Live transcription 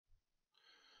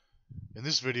In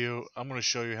this video, I'm going to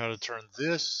show you how to turn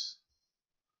this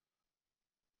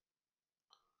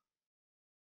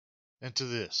into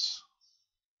this.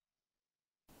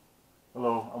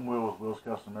 Hello, I'm Will with Will's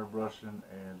Custom Airbrushing,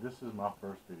 and this is my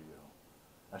first video.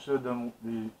 I should have done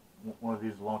one of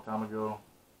these a long time ago.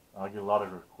 I get a lot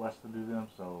of requests to do them,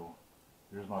 so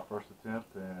here's my first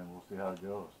attempt, and we'll see how it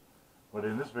goes. But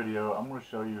in this video, I'm going to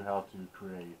show you how to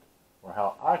create, or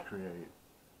how I create,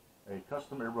 a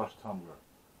custom airbrush tumbler.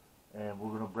 And we're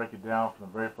going to break it down from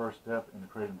the very first step into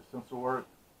creating the stencil work,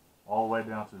 all the way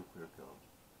down to the clear coat.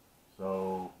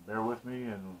 So bear with me,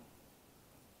 and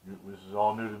this is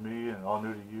all new to me and all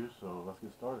new to you, so let's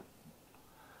get started.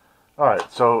 Alright,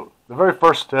 so the very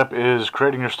first step is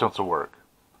creating your stencil work.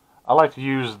 I like to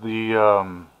use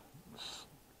the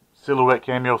Silhouette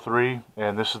Cameo 3,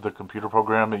 and this is the computer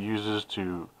program it uses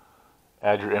to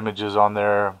add your images on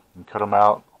there and cut them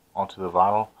out onto the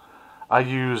vinyl. I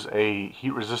use a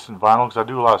heat-resistant vinyl because I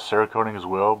do a lot of Cerakoting as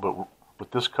well, but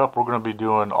with this cup we're going to be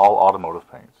doing all automotive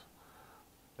paints.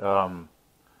 So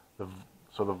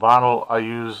the vinyl I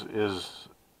use is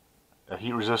a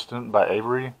heat-resistant by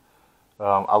Avery.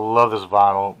 I love this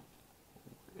vinyl.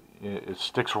 It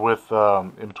sticks with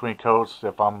in between coats.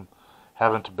 If I'm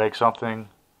having to bake something,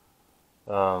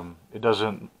 it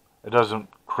doesn't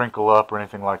crinkle up or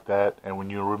anything like that, and when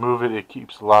you remove it, it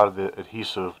keeps a lot of the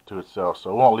adhesive to itself, so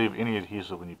it won't leave any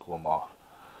adhesive when you pull them off.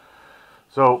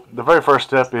 So the very first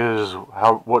step is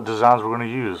what designs we're going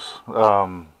to use.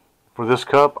 For this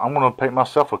cup, I'm going to paint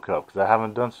myself a cup because I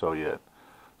haven't done so yet.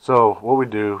 So what we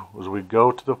do is we go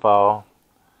to the file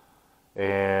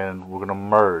and we're going to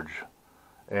merge,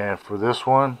 and for this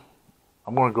one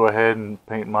I'm going to go ahead and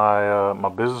paint my my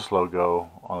business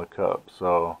logo on the cup.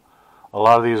 So a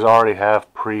lot of these already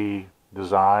have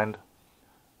pre-designed.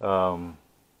 You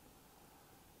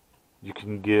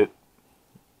can get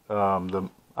I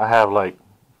have like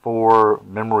 4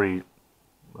 memory,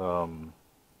 like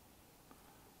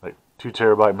 2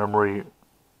 terabyte memory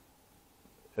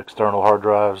external hard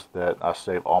drives that I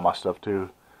save all my stuff to,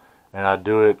 and I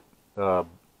do it. I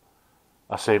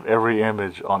save every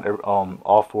image on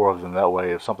all 4 of them. That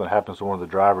way, if something happens to one of the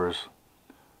drivers,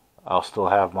 I'll still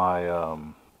have my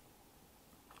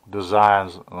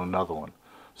designs on another one.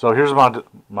 So here's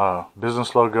my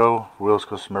business logo, Will's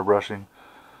Custom Airbrushing.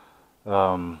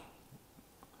 Now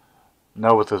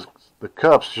with the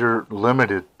cups, you're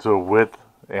limited to width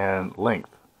and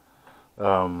length.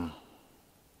 So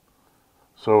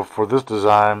for this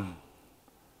design,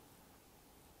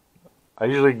 I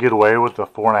usually get away with the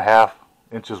 4.5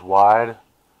 inches wide,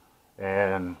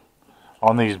 and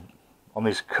on these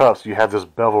cups you have this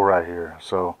bevel right here.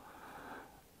 So,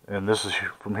 and this is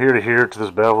from here to here to this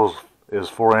bevel is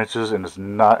 4 inches, and it's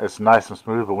nice and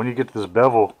smooth. But when you get to this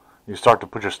bevel, you start to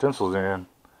put your stencils in,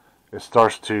 it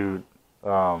starts to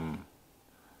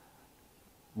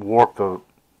warp the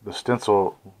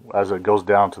stencil as it goes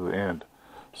down to the end.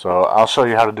 So I'll show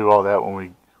you how to do all that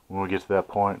when we get to that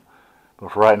point.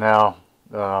 But for right now,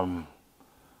 I'm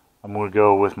going to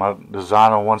go with my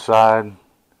design on one side,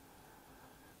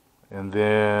 and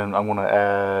then I'm going to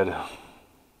add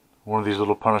one of these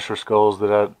little Punisher skulls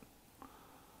that I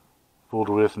fooled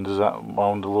with and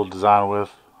owned a little design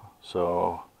with.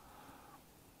 So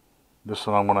this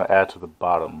one I'm going to add to the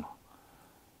bottom,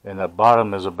 and that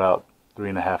bottom is about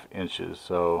 3.5 inches.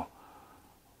 So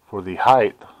for the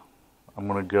height, I'm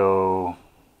going to go,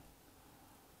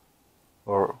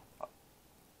 or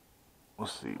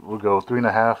let's see, we'll go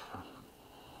 3.5,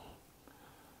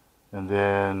 and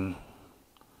then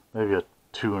maybe a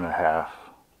 2.5.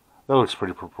 That looks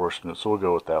pretty proportionate, so we'll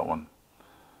go with that one.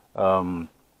 I'm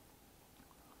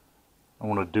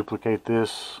going to duplicate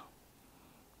this,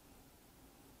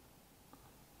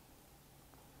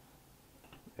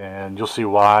 and you'll see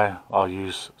why I'll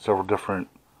use several different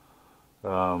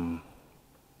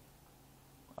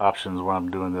options when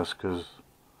I'm doing this, because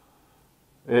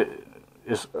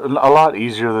it's a lot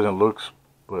easier than it looks.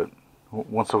 But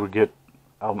once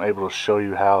I'm able to show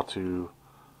you how to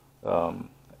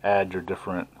add your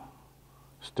different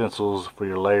stencils for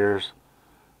your layers,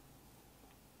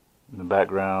 and the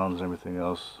backgrounds and everything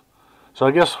else. So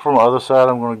I guess from the other side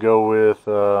I'm going to go with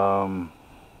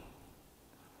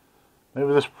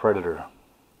maybe this Predator.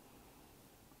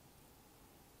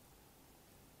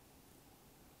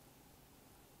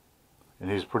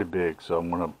 And he's pretty big, so I'm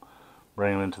going to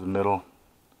bring him into the middle.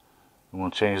 I'm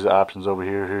going to change the options over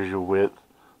here. Here's your width.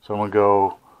 So I'm going to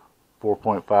go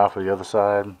 4.5 for the other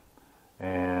side,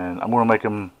 and I'm going to make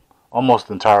him almost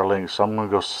the entire length, so I'm going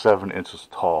to go 7 inches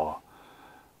tall.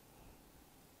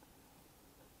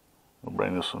 I'll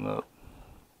bring this one up.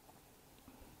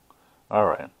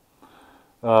 Alright.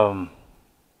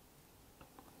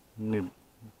 Let me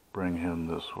bring him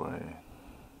this way.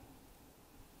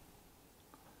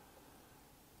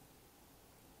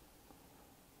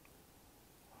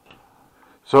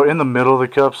 So in the middle of the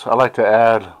cups, I like to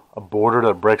add a border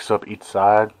that breaks up each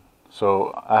side. So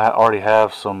I already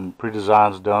have some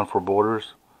pre-designs done for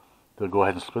borders to go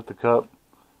ahead and split the cup.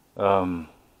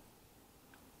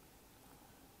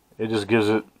 It just gives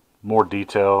it more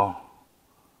detail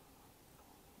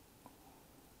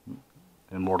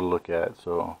and more to look at.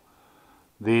 So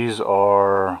these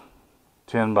are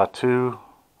 10 by 2.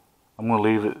 I'm going to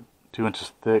leave it 2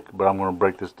 inches thick, but I'm going to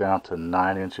break this down to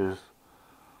 9 inches.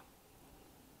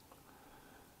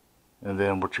 And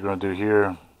then what you're going to do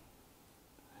here,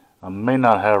 I may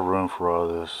not have room for all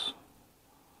this,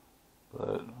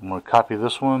 but I'm going to copy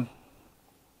this one,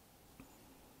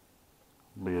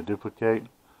 be a duplicate,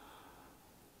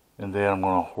 and then I'm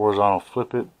going to horizontal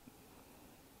flip it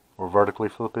or vertically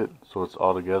flip it so it's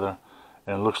all together.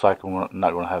 And it looks like I'm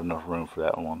not going to have enough room for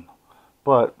that one,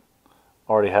 but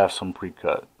I already have some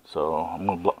pre-cut, so I'm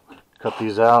going to cut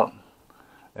these out,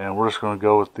 and we're just going to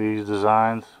go with these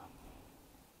designs.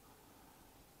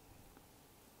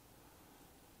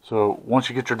 So once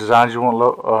you get your designs you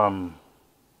want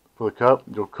for the cup,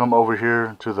 you'll come over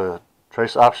here to the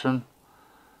trace option.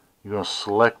 You're going to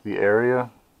select the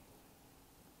area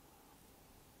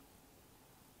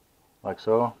like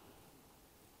so.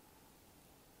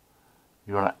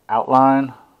 You're going to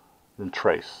outline, then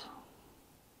trace.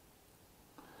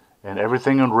 And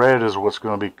everything in red is what's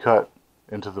going to be cut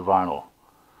into the vinyl.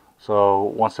 So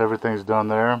once everything's done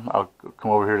there, I'll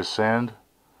come over here to send.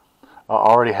 I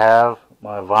already have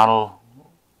my vinyl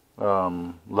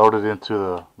loaded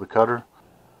into the cutter.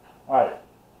 Alright,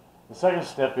 the second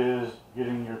step is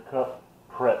getting your cup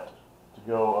prepped to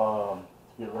go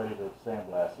to get ready to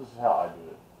sandblast. This is how I do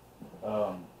it.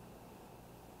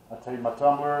 I take my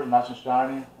tumbler, nice and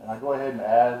shiny, and I go ahead and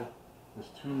add this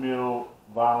 2mm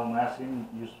vinyl masking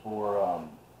used for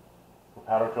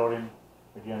powder coating.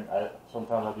 Again,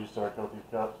 sometimes I do Cerakote these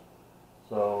cups.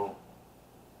 So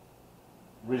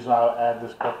the reason I add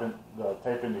this the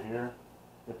tape into here,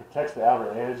 it protects the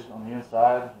outer edge on the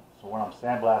inside, so when I'm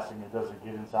sandblasting it doesn't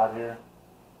get inside here.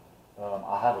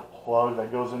 I have a plug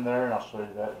that goes in there, and I'll show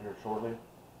you that here shortly.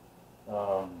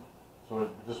 So it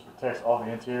just protects all the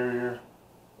interior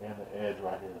and the edge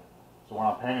right here. So when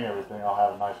I'm painting everything, I'll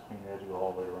have a nice clean edge go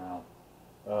all the way around.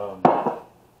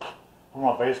 For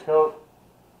my base coat,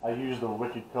 I use the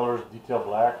Wicked Colors Detail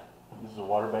Black. This is a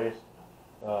water base.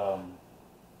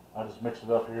 I just mix it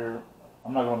up here.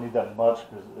 I'm not going to need that much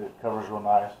because it covers real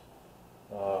nice.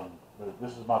 But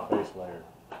this is my base layer.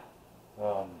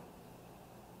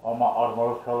 All my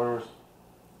automotive colors,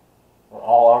 or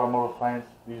all automotive paints,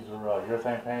 these are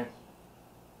urethane paints.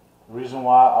 The reason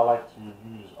why I like to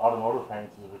use automotive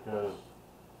paints is because,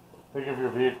 think of your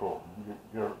vehicle.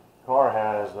 Your car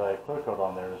has a clear coat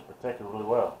on there that's protected really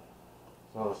well.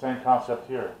 So the same concept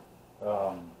here.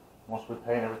 Once we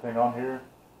paint everything on here,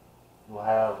 we'll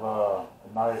have a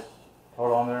nice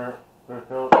coat on there, clear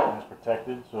coat, and it's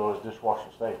protected, so it's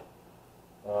dishwasher safe.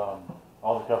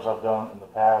 All the cups I've done in the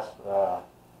past, I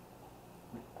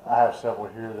have several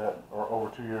here that are over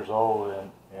 2 years old,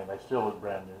 and they still look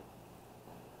brand new.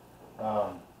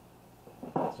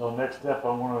 So next step,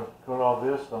 I'm going to coat all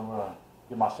this. I'm going to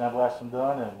get my sandblasting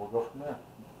done, and we'll go from there.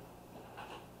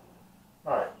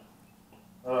 Alright,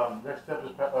 next step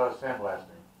is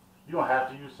sandblasting. You don't have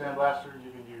to use sandblasters.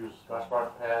 You can use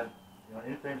Scotch-Brite pad,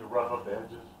 anything to rough up the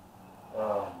edges.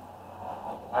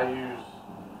 I use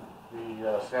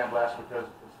the sandblast because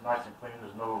it's nice and clean.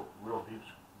 There's no real deep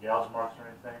gouge marks or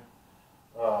anything.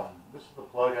 This is the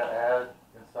plug I add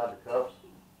inside the cups.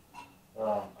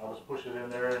 I just push it in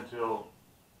there until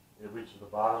it reaches the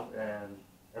bottom, and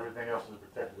everything else is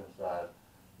protected inside.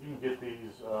 You can get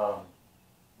these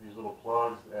little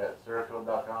plugs at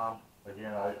Cerakote.com.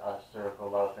 Again, I Cerakote a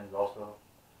lot of things also.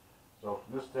 So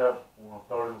from this step, we're going to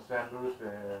throw it in the sand booth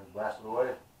and blast it away.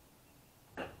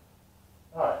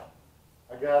 Alright,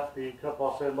 I got the cup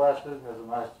all sandblasted. It has a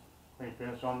nice clean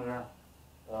finish on there.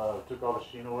 Took all the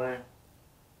sheen away.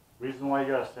 Reason why you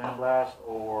got to sandblast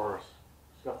or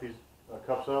scuff these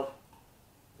cups up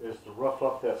is to rough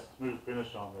up that smooth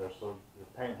finish on there so your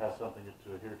paint has something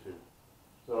to adhere to.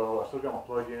 So I still got my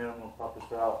plug in. I'm going to pop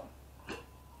this out.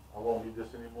 I won't need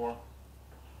this anymore.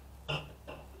 This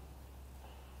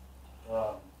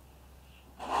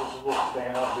is what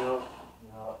stand-up built.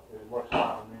 It works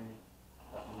fine for me.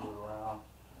 I can move it around.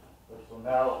 But so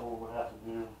now what we'll have to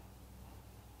do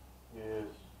is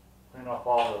clean off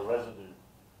all the residue.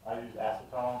 I use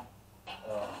acetone.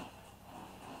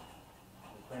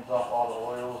 It cleans off all the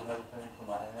oils and everything from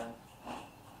my hands.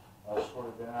 I squirt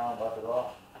it down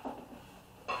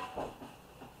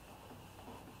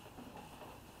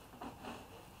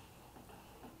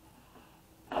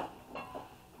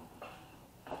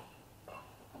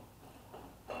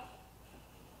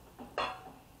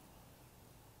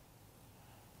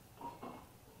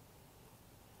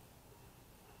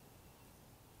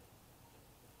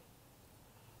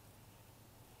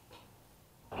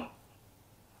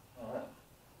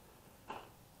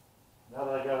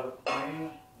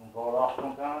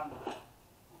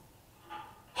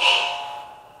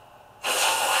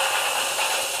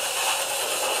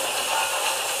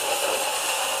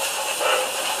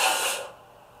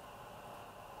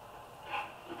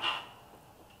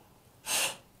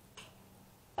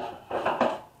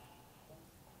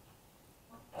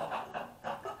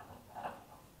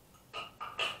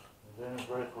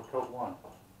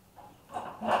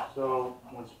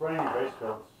when spraying your base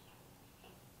coats,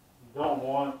 you don't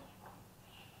want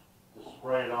to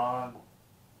spray it on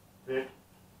thick.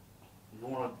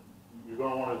 You're going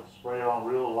to want to spray it on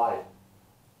real light.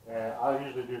 And I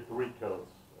usually do 3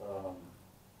 coats.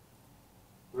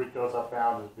 3 coats I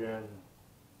found has been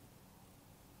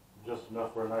just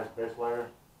enough for a nice base layer.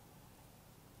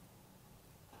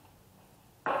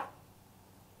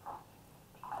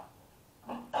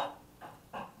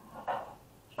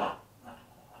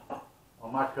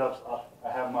 On my cups,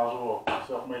 I have my little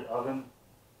self-made oven.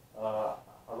 I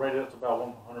rate it up to about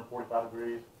 145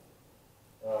 degrees.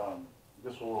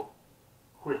 This will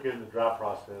quicken the dry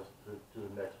process to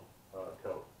the next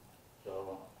coat.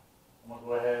 So I'm going to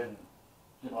go ahead and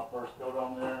get my first coat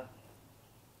on there,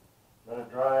 let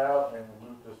it dry out, and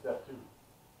move to step 2.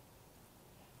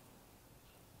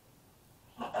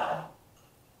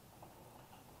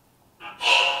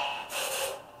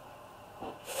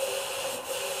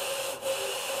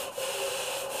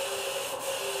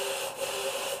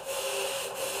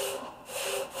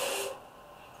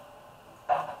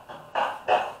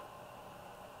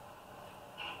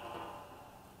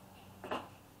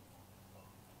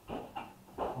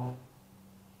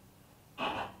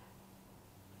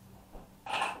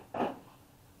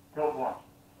 Coat 1.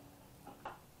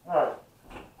 Alright.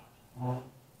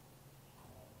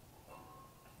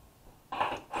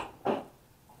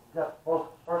 Got the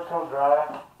first coat dry.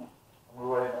 I'm going to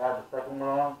go ahead and add the second one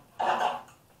on.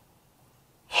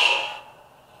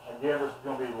 Again, this is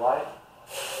going to be light.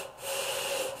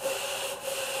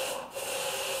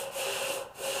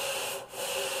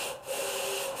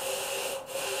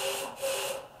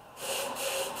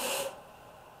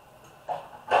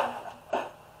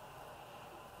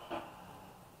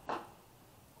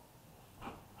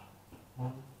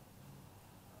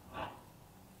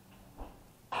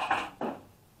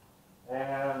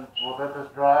 And we'll let this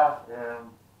dry and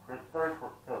create the third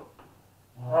coat.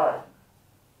 Alright.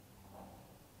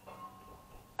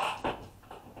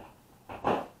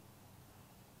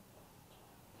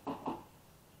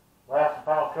 Last and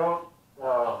final coat.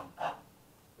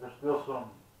 There's still some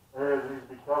area that needs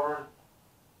to be covered.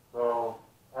 So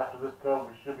after this coat,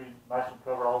 we should be nice and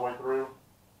covered all the way through.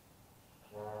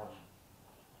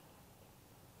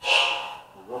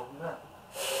 We'll go from there.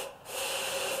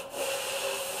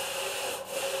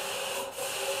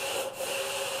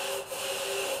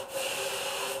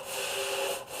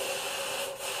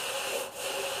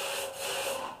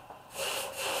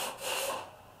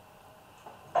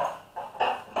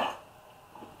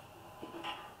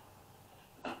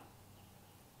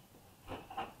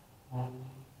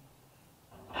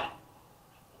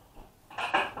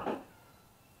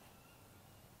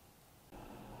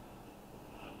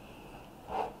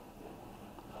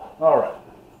 Alright,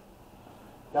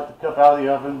 got the cup out of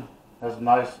the oven, has a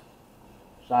nice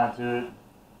shine to it,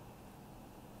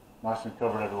 nice and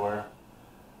covered everywhere.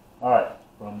 Alright,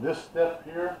 from this step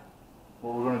here,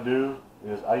 what we're going to do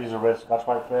is I use a red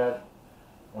Scotch-Brite pad,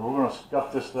 and we're going to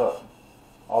scuff this up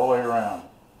all the way around.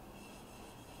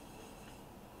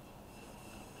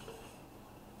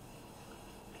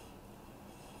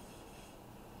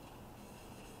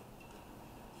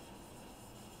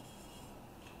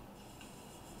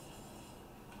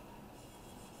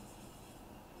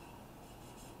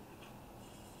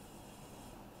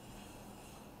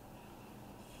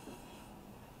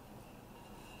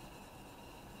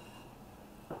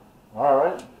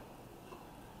 Alright,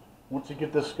 once you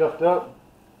get this scuffed up,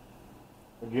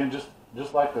 again, just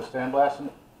like the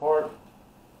sandblasting part,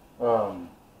 I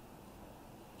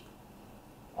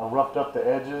roughed up the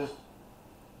edges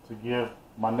to give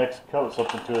my next coat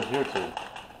something to adhere to.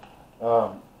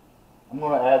 I'm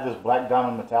going to add this black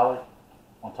diamond metallic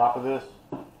on top of this.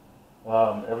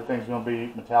 Everything's going to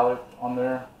be metallic on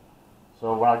there,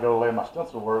 so when I go lay my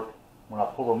stencil work, when I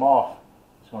pull them off,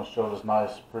 it's going to show this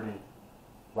nice, pretty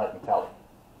black metallic.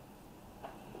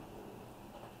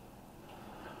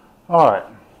 Alright.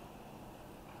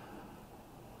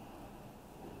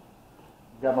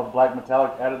 Got my black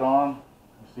metallic added on.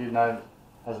 You see it now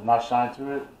has a nice shine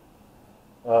to it.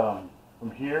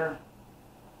 From here,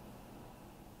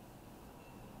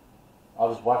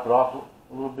 I'll just wipe it off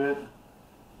a little bit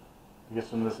to get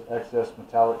some of this excess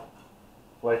metallic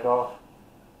flake off.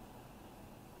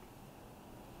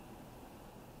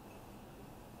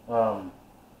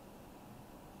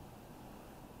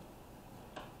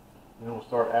 Then we'll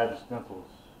start adding stencils.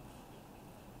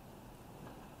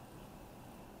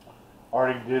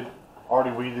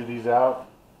 Already weeded these out.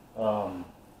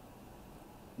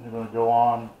 They're going to go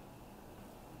on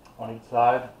each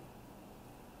side.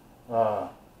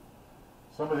 Some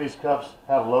of these cups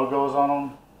have logos on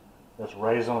them. that's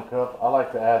raised on the cup. I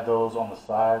like to add those on the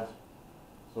sides,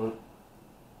 so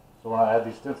when I add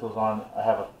these stencils on, I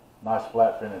have a nice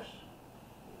flat finish.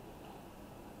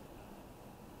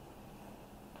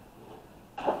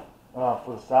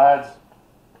 For the sides,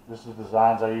 this is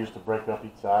designs I use to break up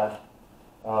each side.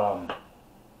 I'm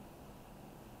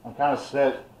kind of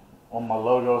set on my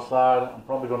logo side. I'm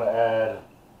probably going to add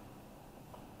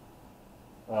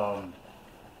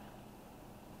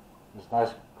this nice,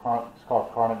 it's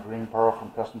called Carnate Green Pearl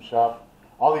from Custom Shop.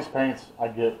 All these paints I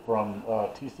get from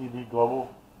TCB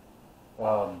Global.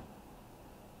 I'll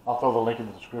throw the link in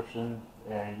the description,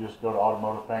 and you just go to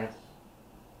Automotive Paints,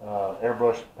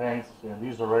 Airbrush Paints, and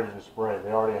these are ready to spray.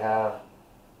 They already have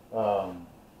the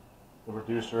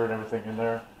reducer and everything in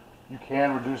there. You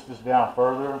can reduce this down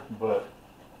further, but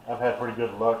I've had pretty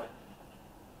good luck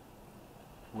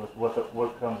with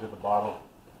what comes in the bottle.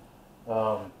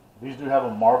 These do have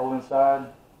a marble inside.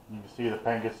 You can see the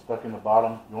paint gets stuck in the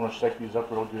bottom. You want to shake these up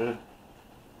real good.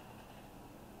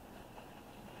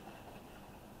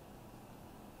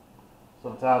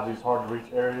 Sometimes these hard to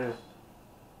reach areas,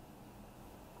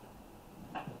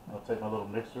 I'll take my little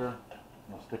mixer and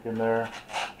I'll stick in there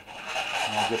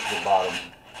and I'll get to the bottom.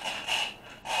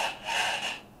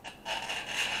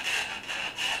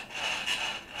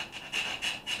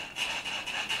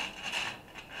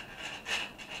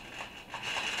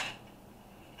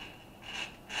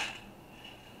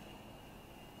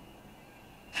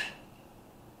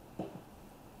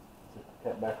 Take the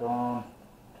cap back on.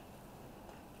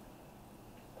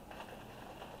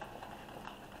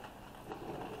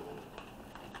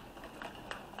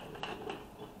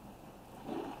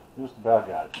 Just about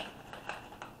got it.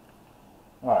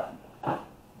 Alright.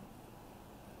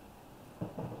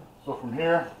 So from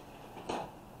here,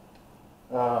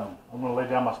 I'm going to lay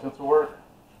down my stencil work.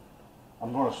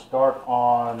 I'm going to start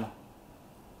on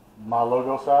my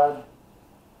logo side.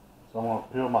 So I'm going to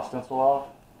peel my stencil off.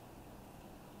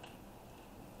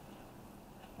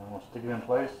 I'm going to stick it in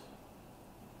place,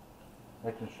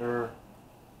 making sure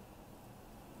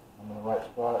I'm in the right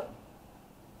spot.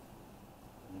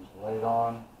 And just lay it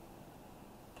on.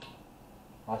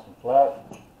 Nice and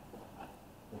flat. Take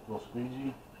a little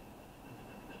squeegee.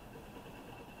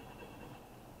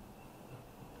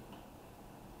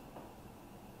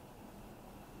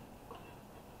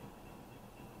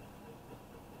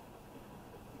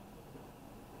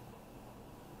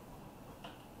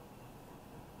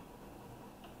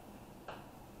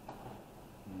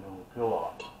 And then we'll peel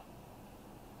off.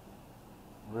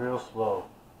 Real slow.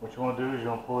 What you want to do is you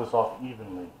want to pull this off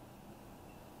evenly.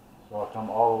 So I'll come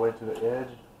all the way to the edge,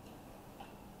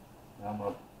 and I'm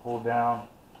going to pull down.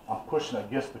 I'm pushing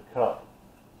against the cup,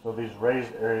 so these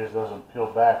raised areas doesn't peel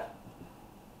back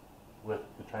with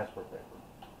the transfer paper.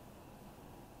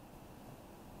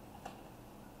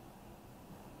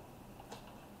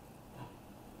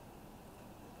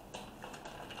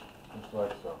 Just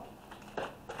like so.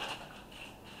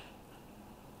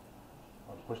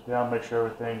 I'll push down, make sure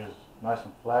everything is nice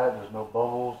and flat, there's no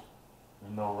bubbles,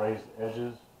 there's no raised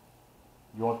edges.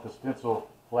 You want the stencil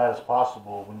flat as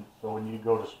possible, so when you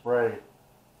go to spray,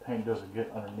 paint doesn't get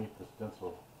underneath the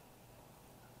stencil.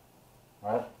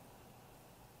 Alright?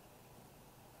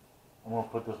 I'm going to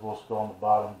put this little skull on the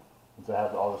bottom since I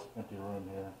have all this empty room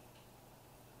here.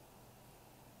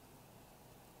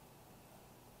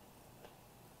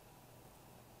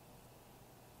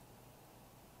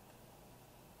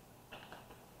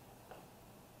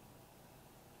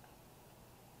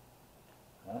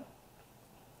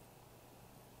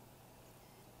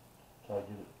 Try to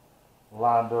get it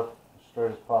lined up as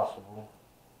straight as possible.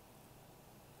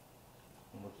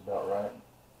 It looks about right.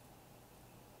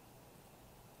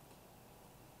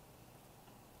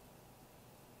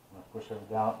 I'm going to push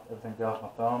everything down with my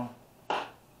thumb.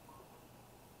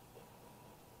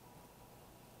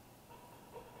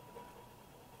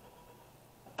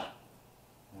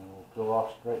 And we'll peel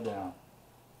off straight down.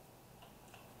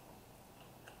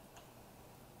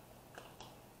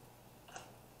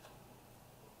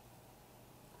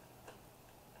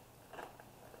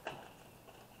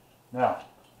 Now,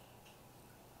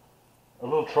 a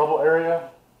little trouble area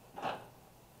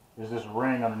is this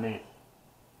ring underneath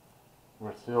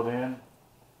where it's sealed in.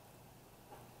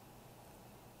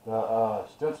 The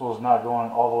stencil is not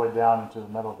going all the way down into the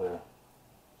metal there.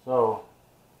 So,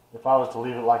 if I was to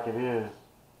leave it like it is,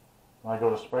 when I go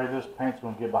to spray this, paint's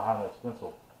going to get behind that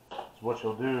stencil. So what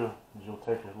you'll do is you'll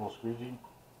take your little squeegee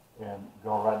and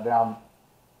go right down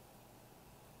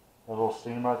that little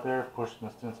seam right there, pushing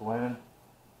the stencil in.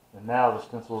 And now the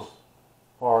stencil's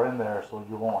far in there, so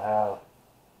you won't have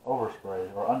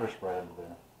overspray or underspray under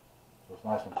there. So it's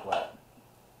nice and flat.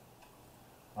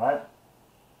 Alright?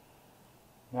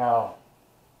 Now,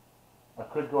 I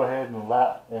could go ahead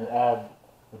and add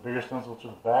the bigger stencil to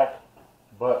the back,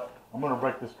 but I'm going to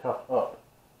break this cup up.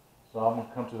 So I'm going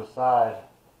to come to the side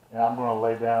and I'm going to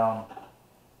lay down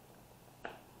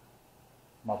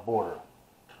my border.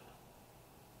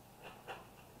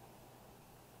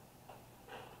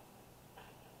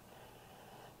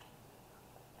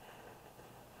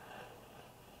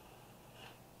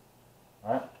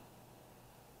 Alright,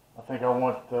 I think I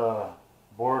want the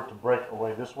border to break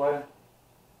away this way.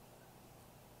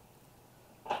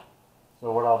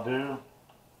 So what I'll do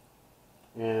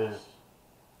is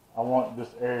I want this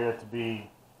area to be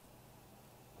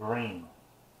green.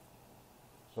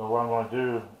 So what I'm going to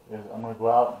do is I'm going to go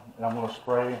out and I'm going to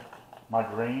spray my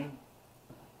green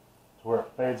to where it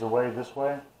fades away this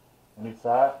way on each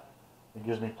side. It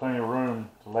gives me plenty of room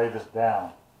to lay this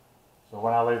down. So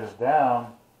when I lay this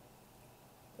down,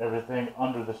 everything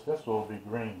under the stencil will be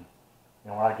green.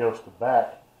 And when I go to the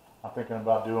back, I'm thinking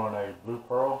about doing a blue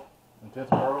pearl, intense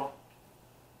pearl,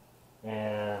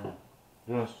 and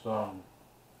doing some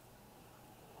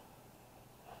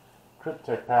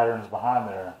cryptic patterns behind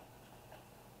there.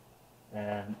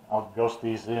 And I'll ghost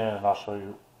these in and I'll show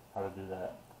you how to do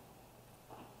that.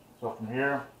 So from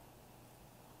here,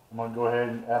 I'm going to go ahead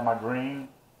and add my green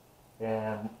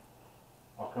and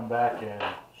I'll come back and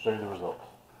show you the results.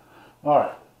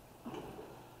 Alright,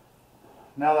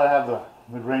 now that I have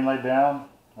the green laid down,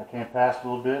 I came past a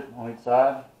little bit on each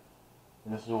side,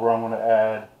 and this is where I'm going to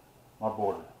add my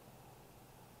border.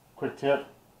 Quick tip,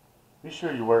 be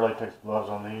sure you wear latex gloves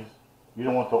on these. You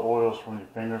don't want the oils from your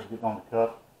fingers getting on the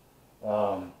cup,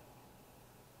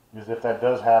 because if that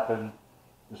does happen,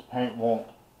 this paint won't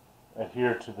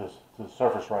adhere to the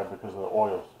surface right because of the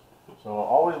oils. So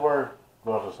always wear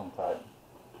gloves of some type.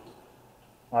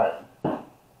 Alright,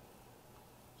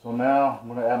 so now I'm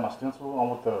going to add my stencil. I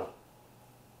want the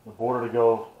border to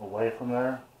go away from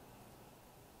there.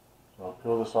 So I'll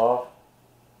peel this off.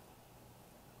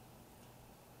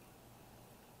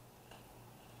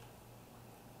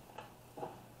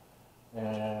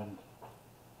 And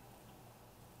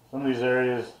some of these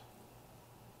areas,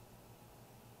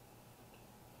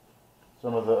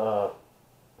 some of the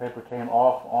paper came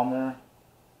off on there.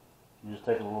 You just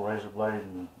take a little razor blade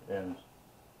and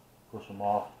push them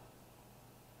off.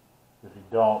 If you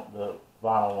don't, the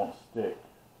vinyl won't stick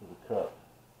to the cup.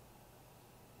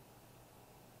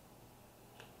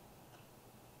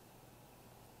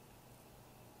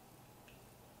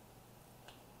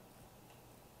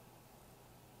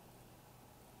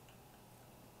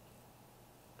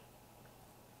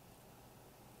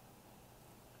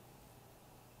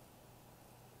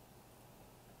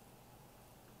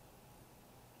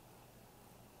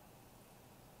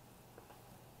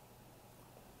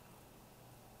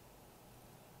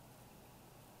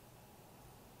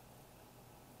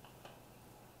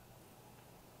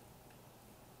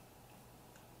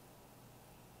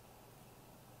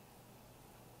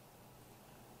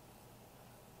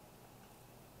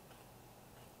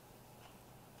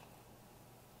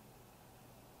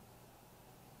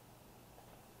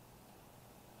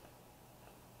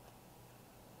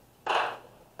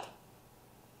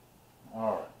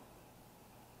 Alright,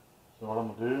 so what I'm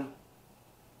going to do,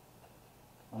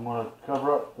 I'm going to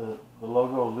cover up the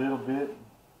logo a little bit.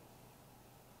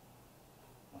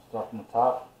 I'll start from the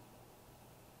top.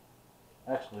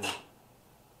 Actually,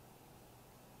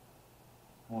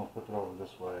 I'm going to put it over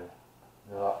this way.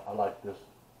 Yeah, I like this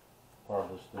part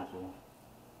of the stencil.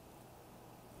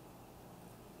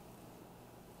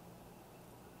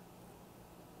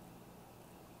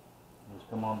 Just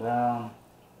come on down.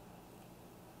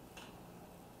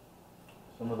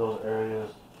 Some of those areas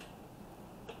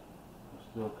will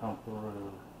still come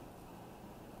through.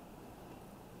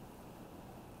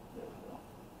 There we go.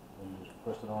 Then you just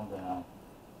press it on down.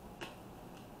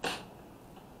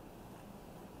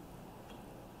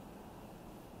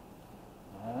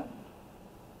 Alright.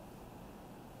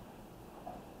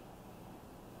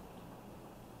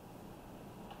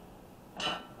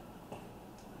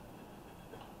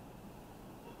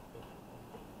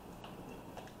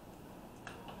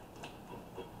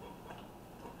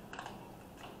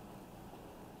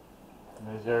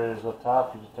 In these areas up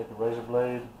top, you just take a razor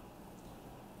blade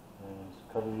and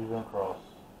just cut it even across.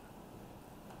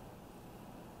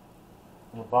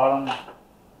 On the bottom,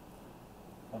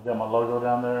 I've got my logo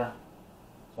down there,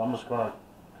 so I'm just going to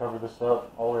cover this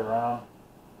up all the way around.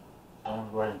 So I'm going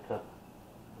to go ahead and cut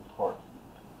this part.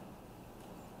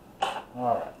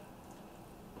 Alright.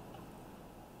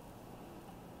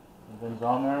 Everything's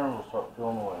on there, we'll start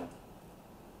peeling away.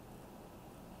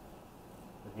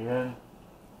 Again,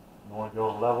 you want to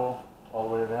go level all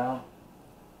the way down.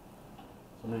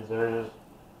 some of these areas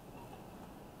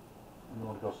you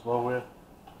want to go slow with.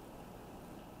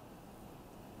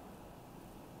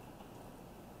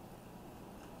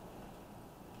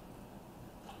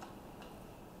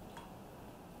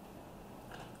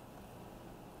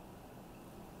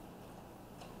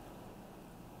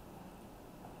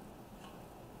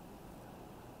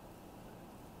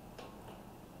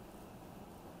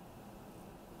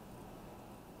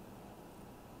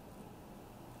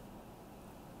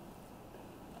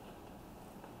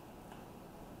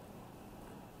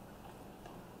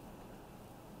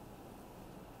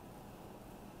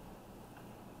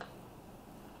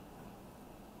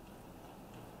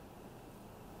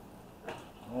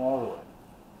 All the way.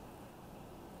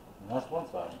 And that's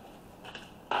one side.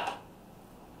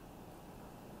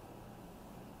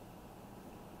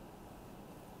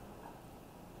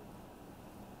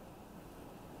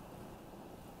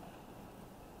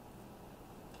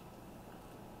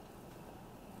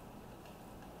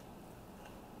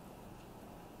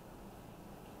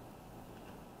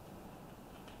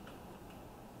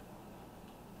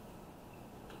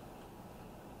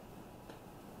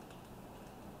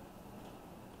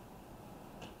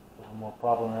 More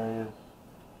problem areas.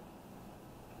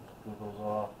 Screw those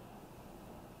off.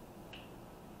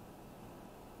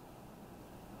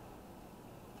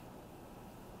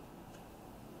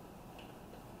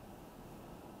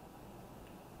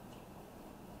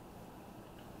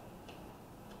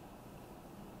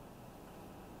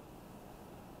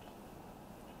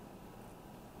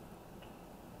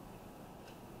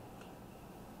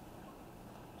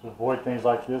 To avoid things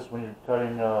like this when you're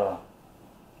cutting your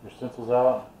stencils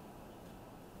out,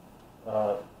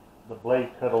 the blade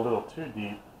cut a little too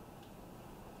deep,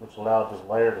 which allowed this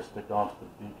layer to stick onto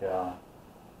the decal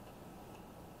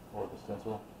or the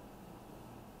stencil.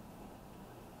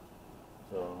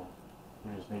 So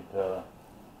we just need to,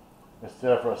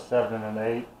 instead of a 7 and an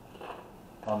 8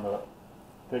 on the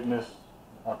thickness,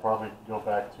 I'll probably go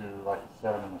back to like a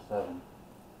 7 and a 7.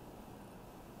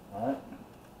 Alright.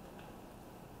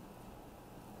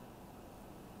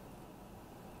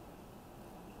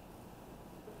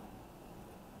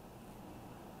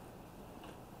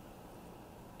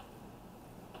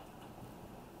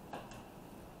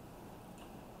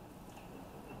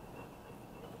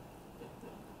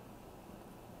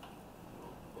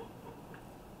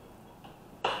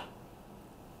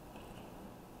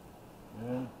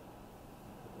 And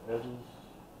the edges.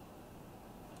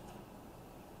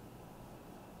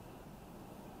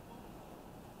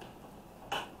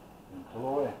 And pull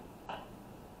away.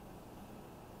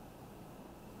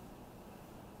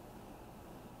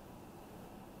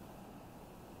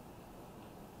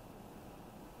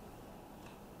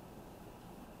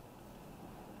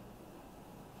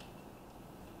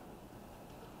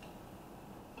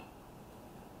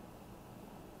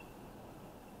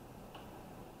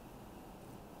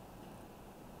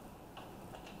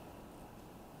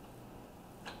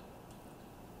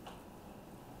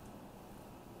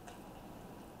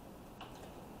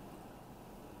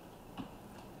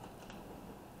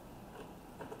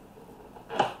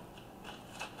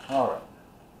 Alright.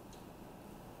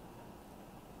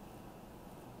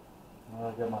 Now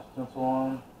I got my stencil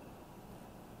on.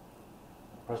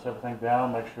 Press everything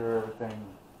down, make sure everything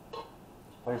is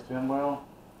placed in well.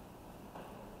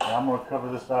 And I'm going to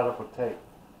cover this side up with tape,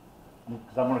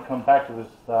 because I'm going to come back to this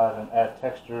side and add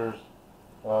textures,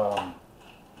 some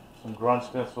grunt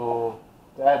stencil,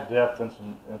 to add depth and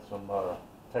some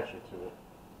texture to it.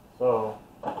 So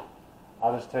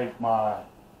I'll just take my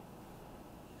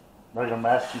regular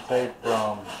masking tape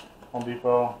from Home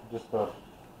Depot, just a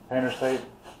painter's tape,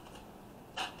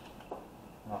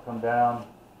 and I'll come down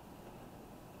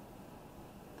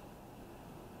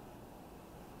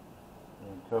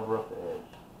and cover up the edge.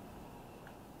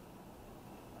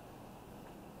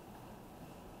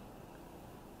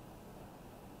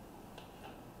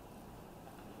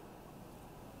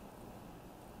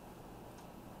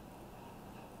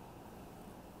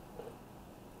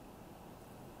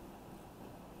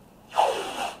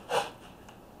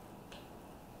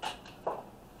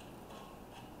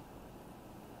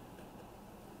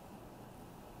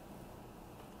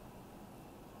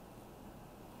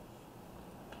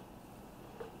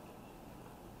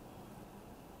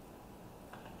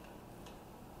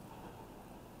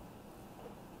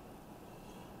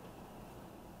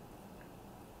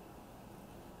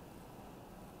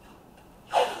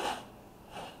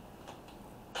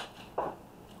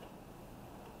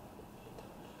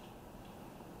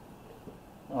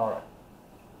 Alright,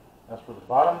 that's for the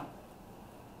bottom.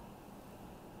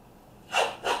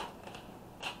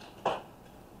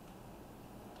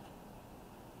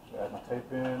 Add my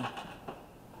tape in.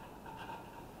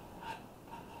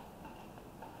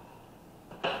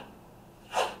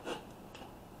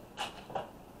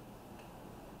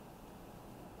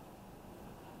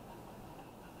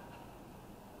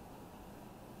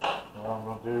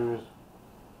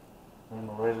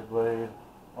 blade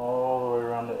all the way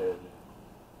around the edge.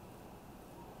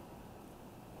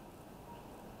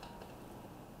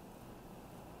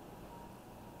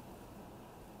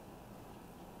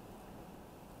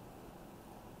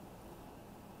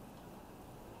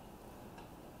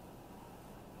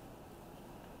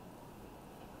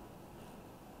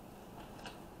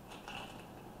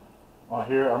 On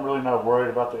here, I'm really not worried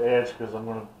about the edge because I'm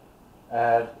going to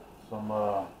add some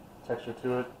texture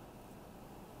to it.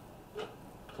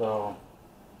 So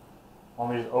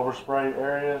on these overspray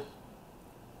areas,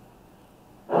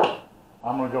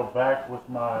 I'm going to go back with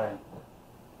my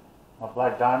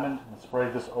black diamond and spray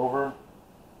this over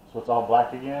so it's all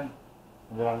black again,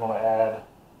 and then I'm going to add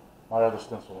my other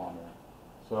stencil on there.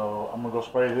 So I'm going to go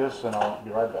spray this and I'll be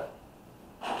right back.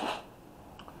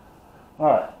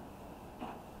 Alright,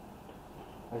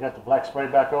 I got the black spray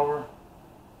back over.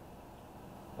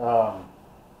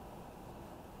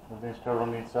 Everything's covered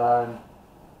on each side.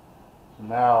 So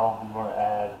now I'm going to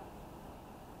add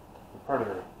the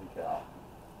Predator decal,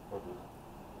 or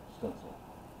the stencil.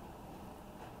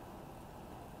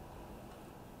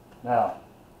 Now,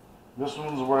 this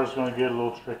one's where it's going to get a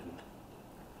little tricky,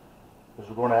 because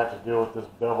we're going to have to deal with this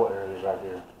bevel area right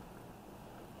here.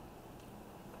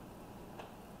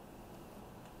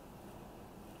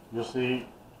 You'll see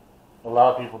a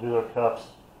lot of people do their cups.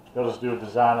 They'll just do a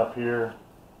design up here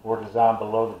or a design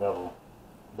below the bevel.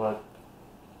 But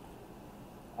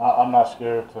I'm not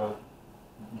scared to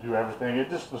do everything.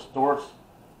 It just distorts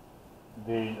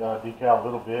the decal a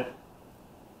little bit,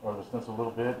 or the stencil a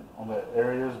little bit on the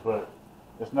areas, but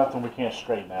it's nothing we can't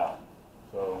straighten out.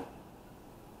 So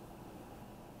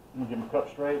I'm gonna get my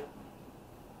cup straight.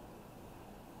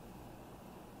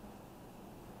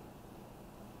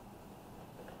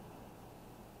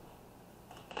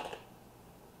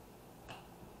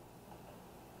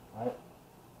 Alright.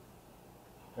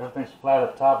 Everything's flat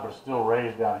up top, but it's still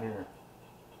raised down here.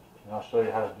 And I'll show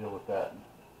you how to deal with that.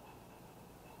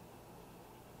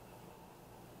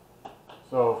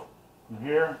 So from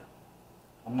here,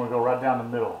 I'm going to go right down the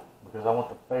middle because I want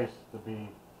the face to be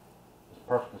as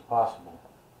perfect as possible.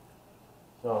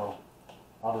 So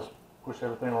I'll just push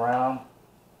everything around,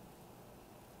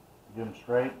 get them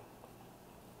straight.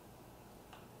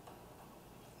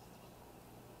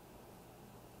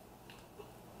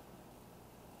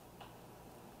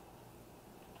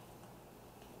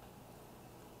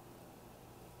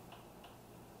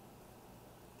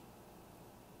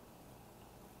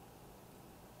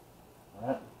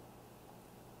 Alright.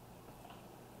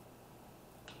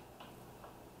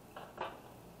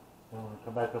 Then we're going to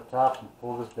come back up top and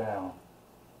pull this down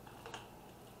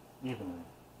evenly.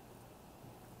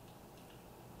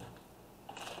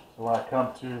 So when I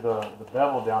come to the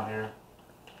bevel down here,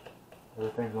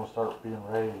 everything's going to start being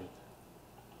raised.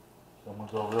 So I'm going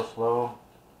to go real slow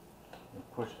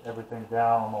and push everything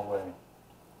down on my way.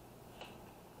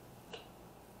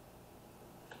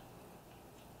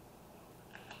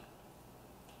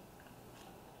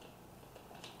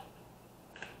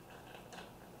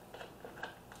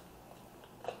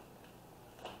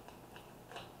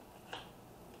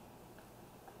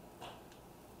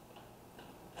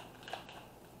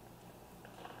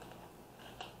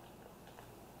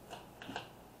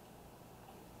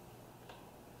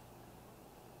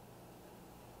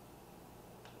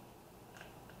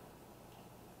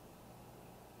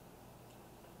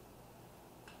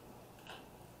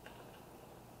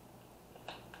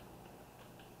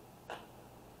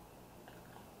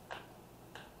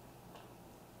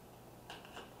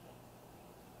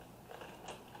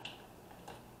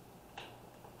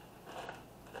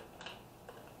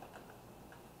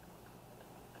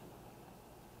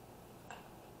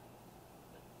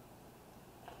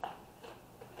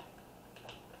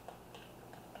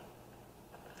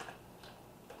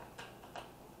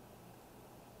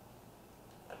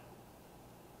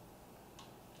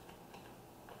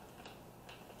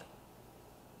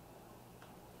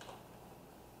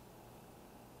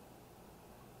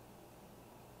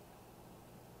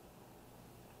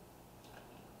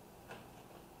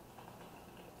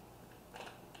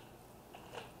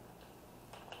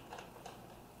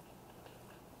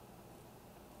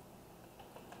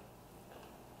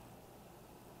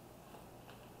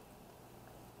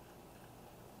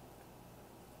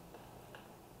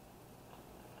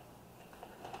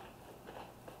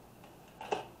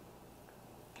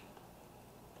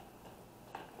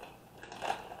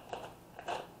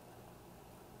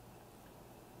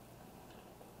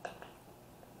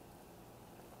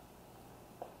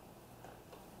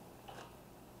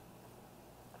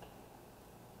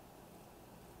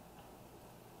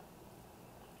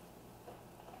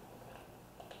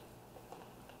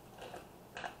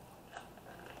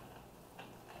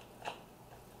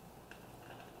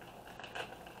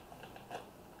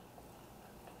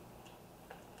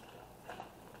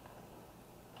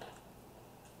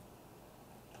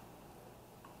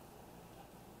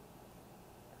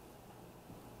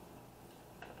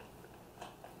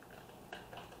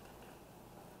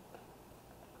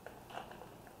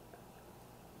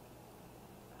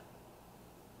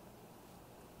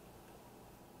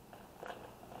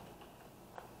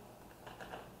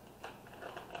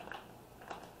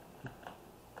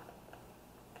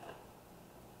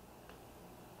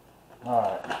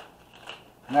 Alright.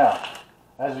 Now,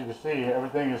 as you can see,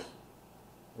 everything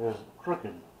is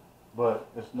crooked, but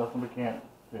it's nothing we can't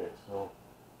fix. So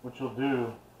what you'll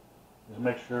do is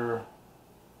make sure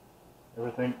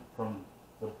everything from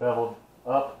the bevel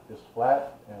up is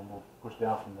flat, and we'll push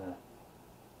down from there.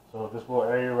 So this little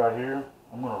area right here,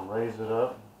 I'm going to raise it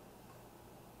up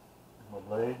with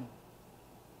my blade.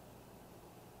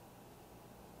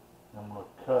 I'm going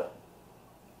to cut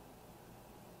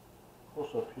close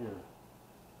up here.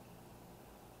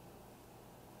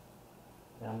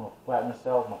 And I'm going to flatten this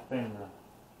out with my finger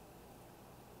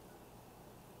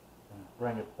and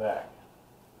bring it back.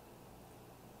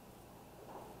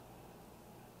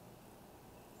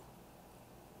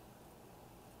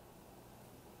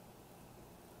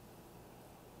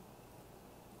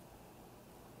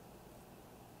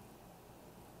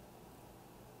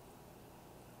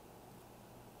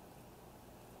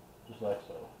 Just like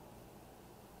so.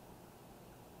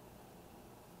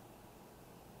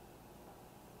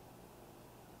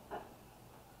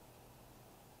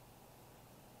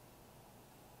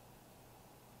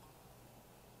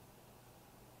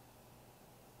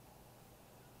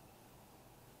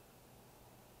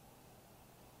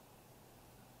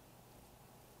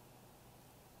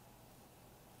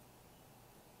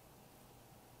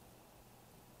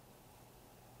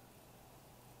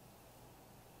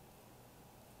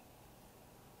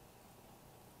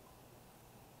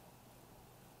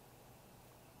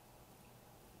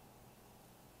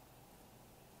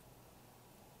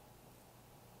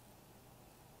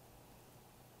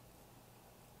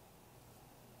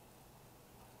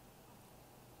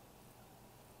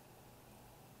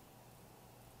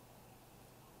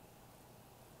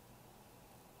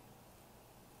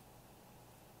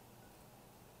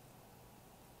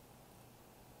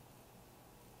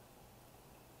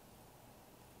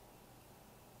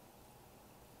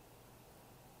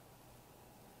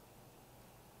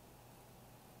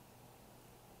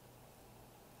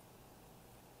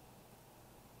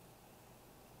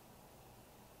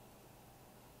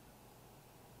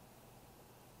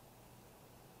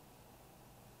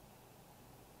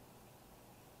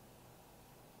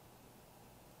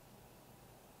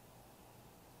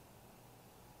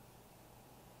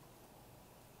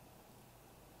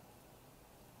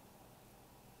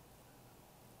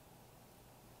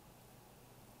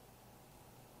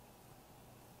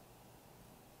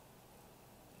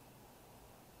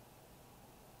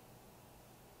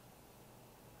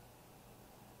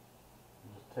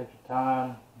 Take your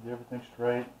time, get everything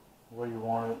straight the way you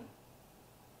want it.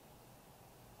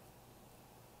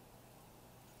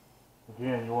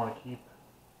 Again, you want to keep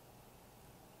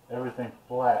everything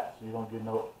flat so you don't get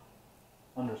no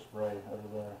underspray over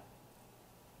there.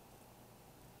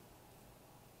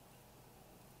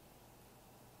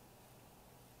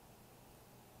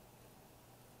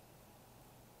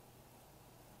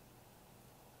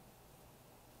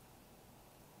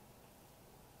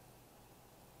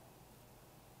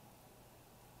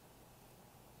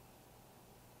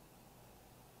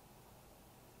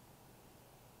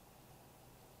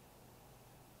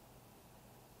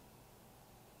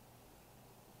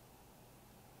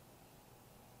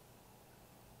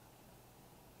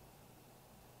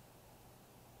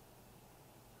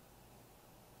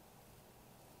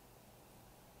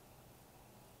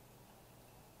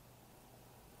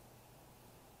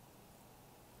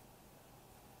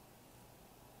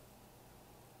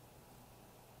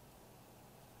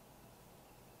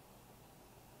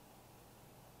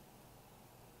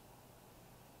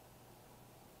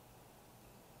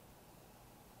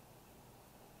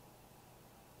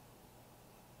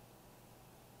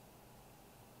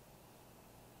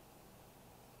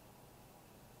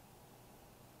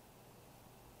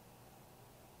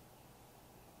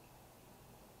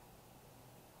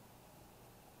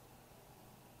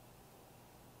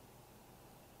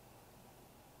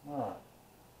 Alright,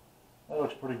 that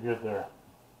looks pretty good there.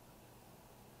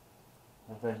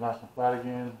 Everything's nice and flat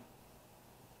again.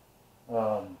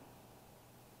 Now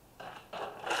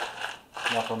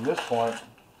from this point,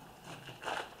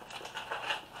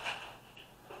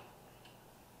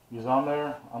 he's on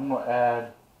there. I'm going to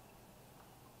add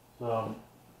some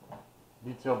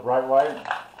detailed bright white.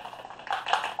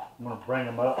 I'm going to bring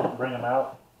them up, bring them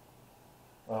out.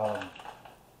 I'm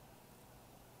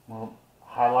going to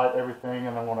highlight everything,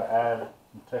 and I'm going to add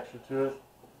some texture to it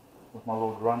with my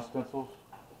little grunge stencils.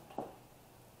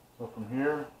 So from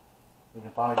here, we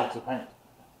can finally get to paint.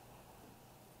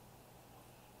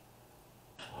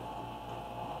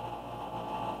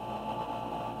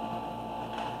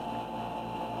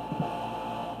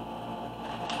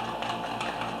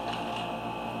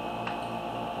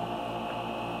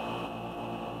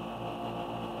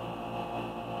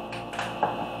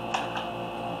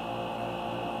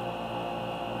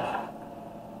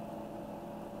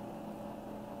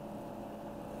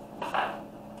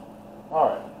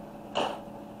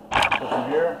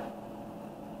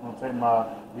 take my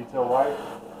detail white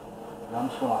and I'm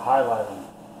just going to highlight them.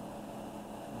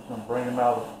 I'm just going to bring them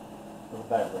out of the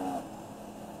background.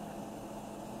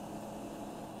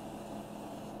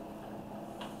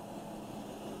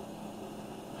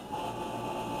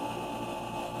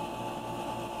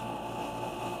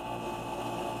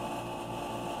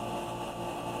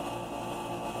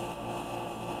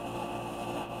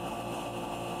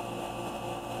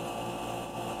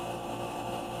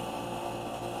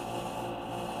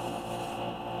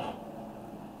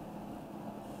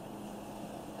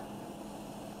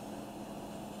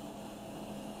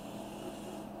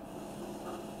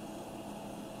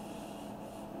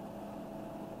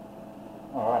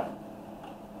 Alright,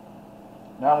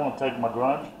 now I'm going to take my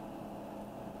grunge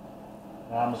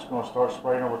and I'm just going to start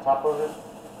spraying over top of it,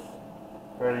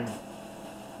 creating,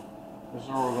 this is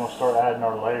where we're going to start adding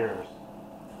our layers,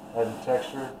 adding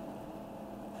texture.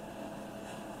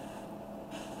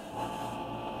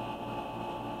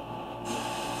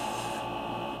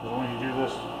 And when you do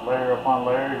this layer upon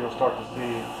layer, you'll start to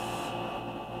see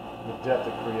the depth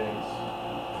it creates.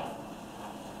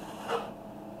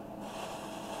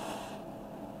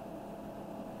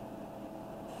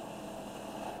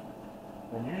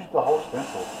 And use the whole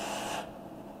stencil.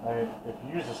 I mean, if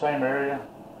you use the same area,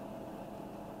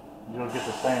 you'll get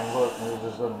the same look, and it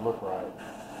just doesn't look right.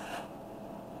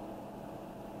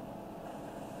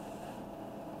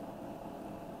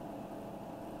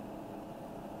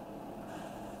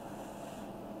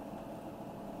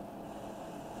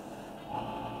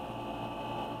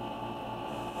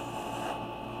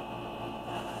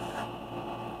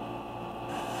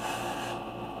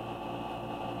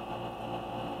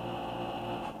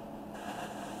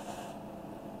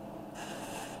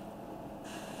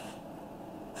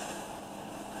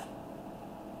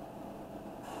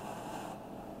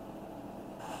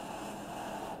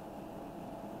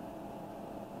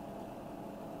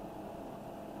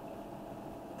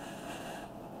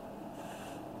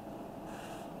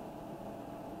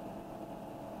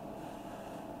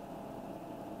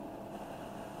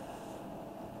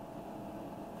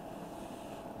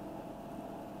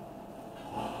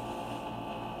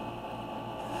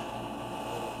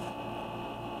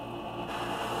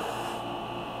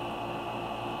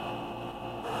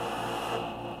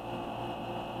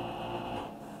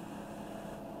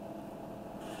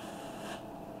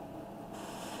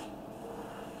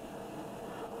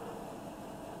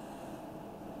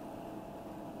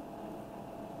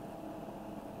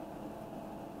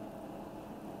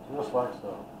 Just like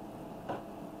so.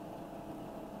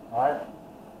 Alright,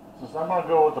 since I'm going to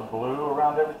go with the blue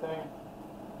around everything,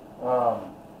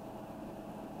 I'll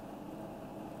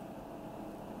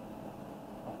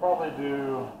probably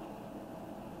do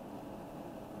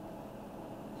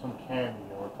some candy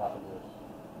over top of this.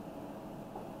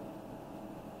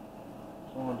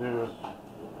 So what I'm going to do is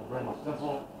bring my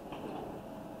stencil,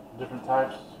 different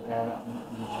types, and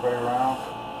spray around.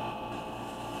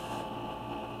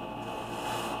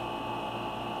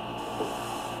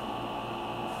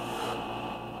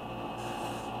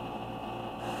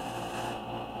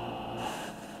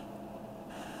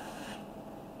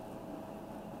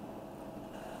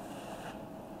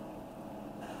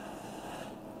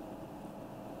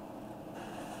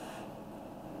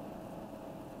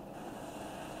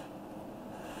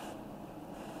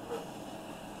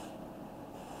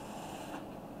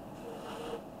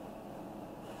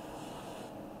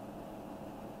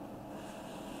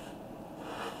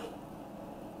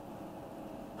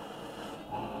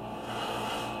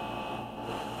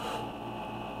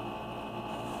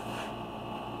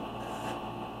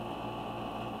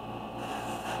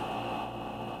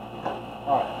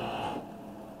 Alright,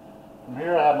 from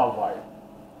here I have my white.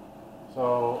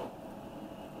 So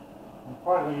I'm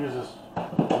probably going to use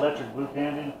this electric blue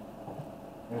candy,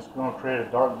 and it's going to create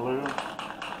a dark blue.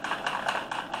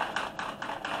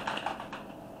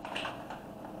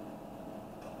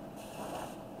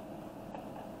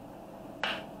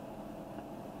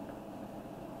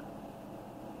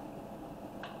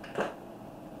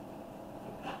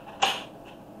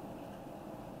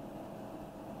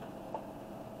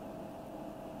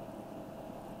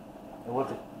 And what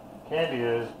the candy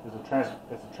is it's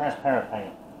a transparent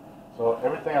paint. So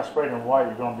everything I sprayed in white,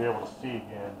 you're going to be able to see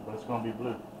again, but it's going to be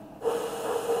blue.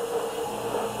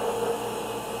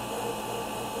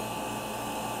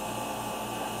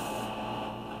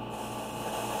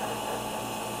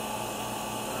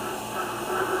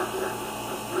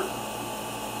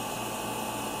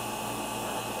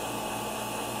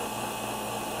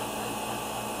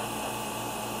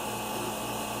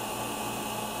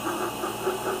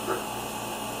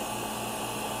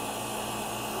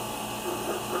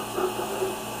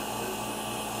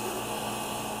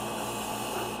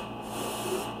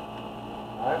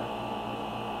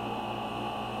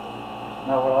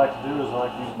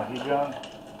 like to use my heat gun.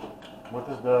 What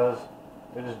this does,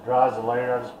 it just dries the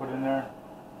layer I just put in there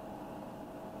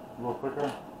a little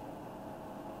quicker.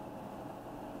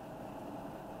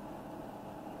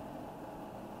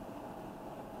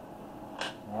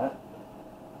 Alright.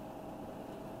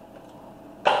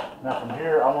 Now from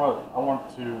here, I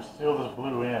want to seal this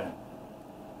blue in.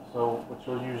 So what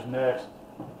you'll use next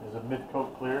is a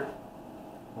mid-coat clear.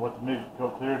 And what the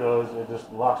mid-coat clear does, it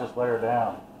just locks this layer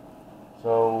down.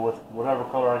 So with whatever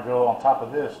color I go on top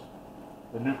of this,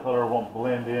 the new color won't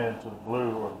blend into the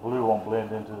blue, or the blue won't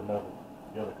blend into the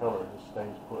other color. It just stays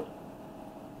put.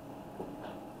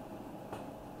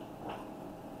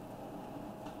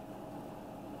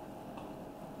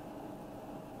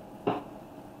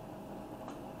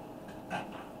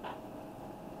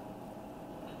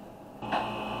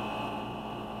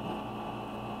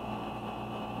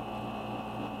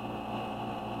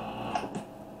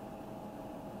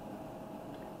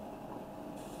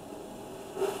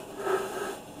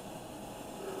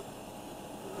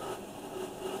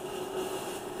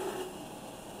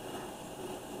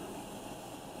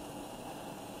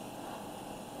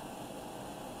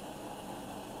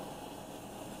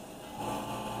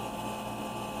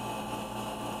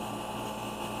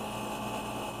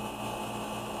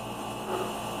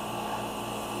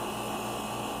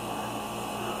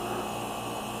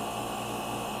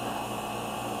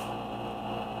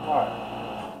 Alright.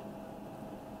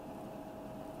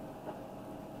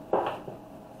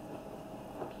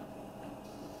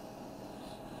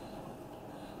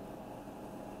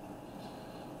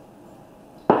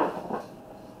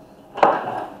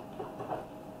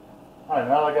 Alright,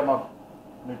 now that I got my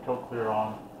mid-coat clear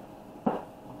on,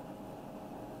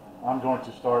 I'm going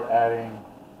to start adding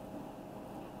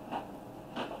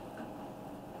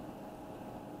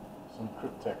some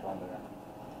Cryptek on there.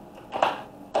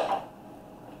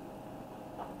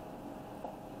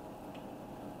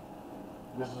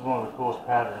 This is one of the coolest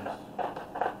patterns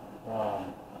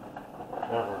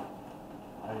ever.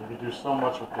 You can do so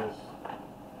much with this.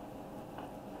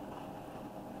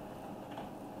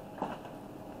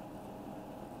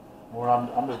 What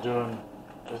I'm just doing,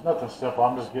 there's nothing simple.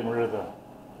 I'm just getting rid of the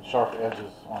sharp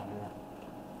edges on here.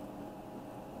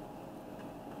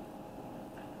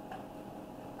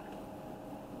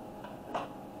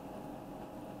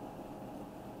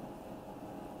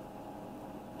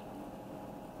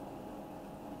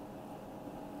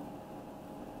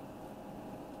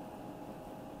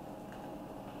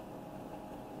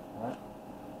 Alright.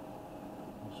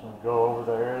 I'm just going to go over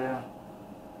the area.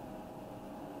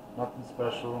 Nothing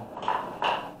special.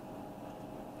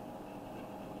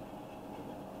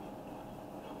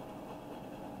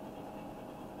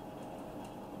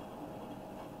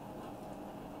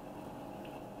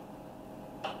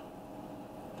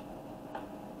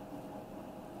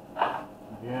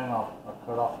 Again, I'll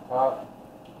cut off the top.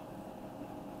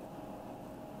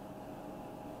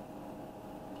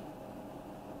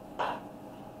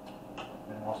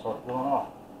 And I'll start filling off.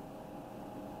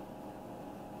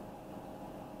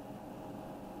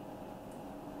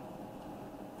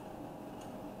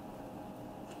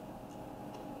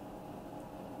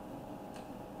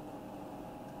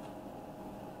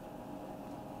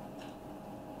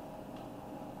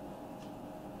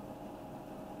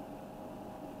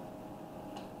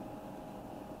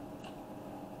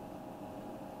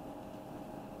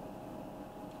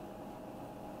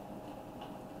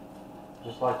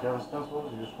 Just like the other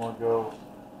stencils, you just want to go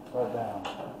right down.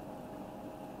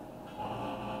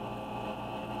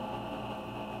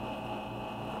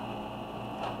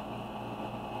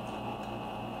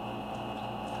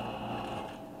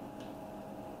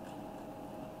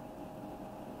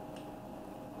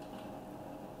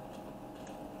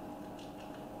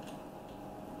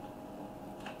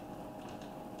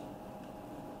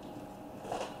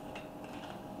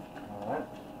 Alright.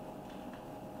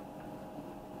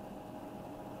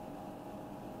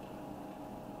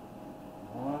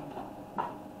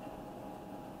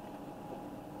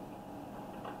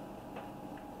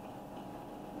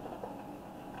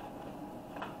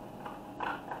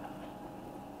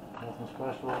 Nothing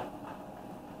special.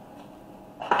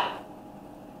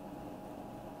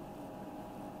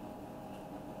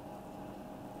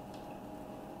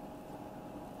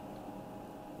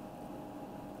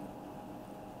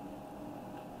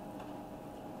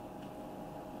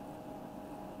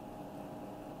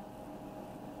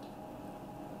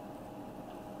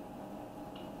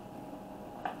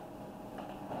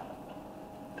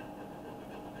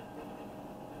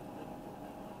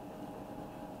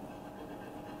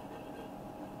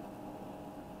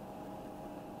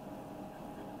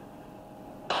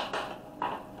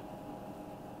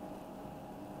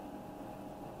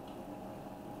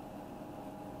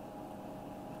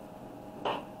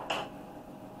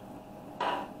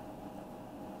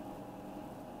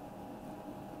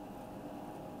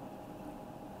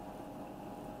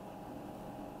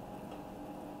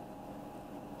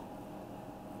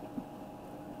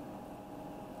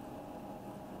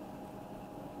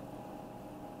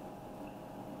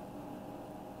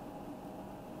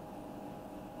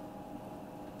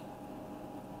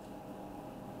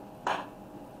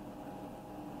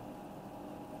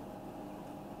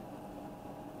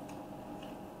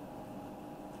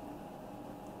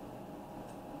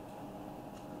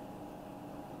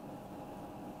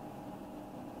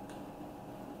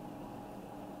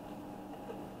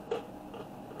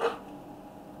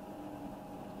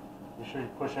 sure you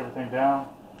push everything down,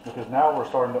 because now we're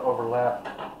starting to overlap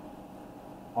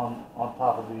on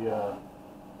top of the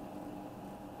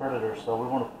Predator. So we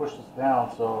want to push this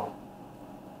down so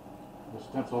the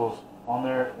stencil's on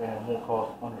there and won't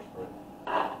cause underspray.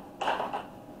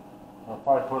 I'll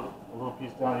probably put a little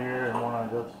piece down here and one on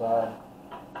the other side.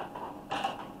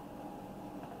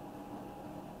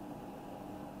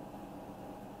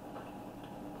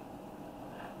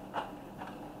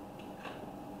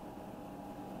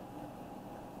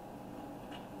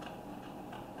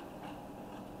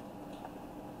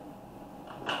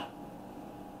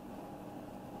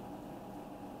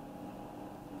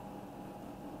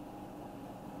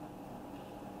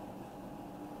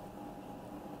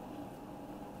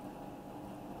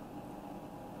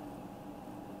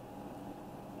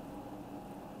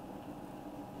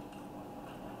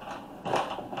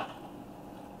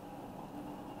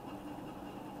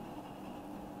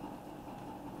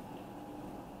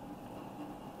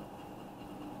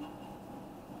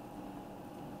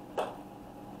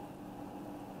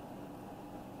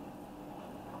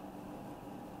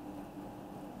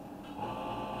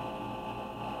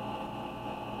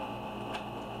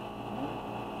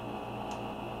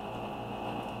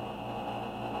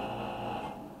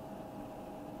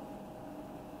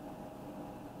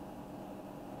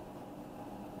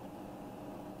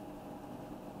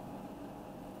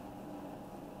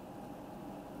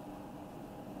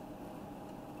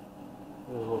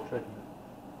 It was a little tricky to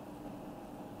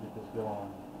get this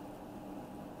going.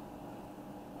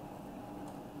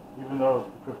 Even though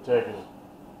Cryptek is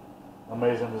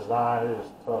amazing design, it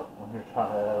is tough when you're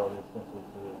trying to add all these stencils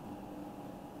to it.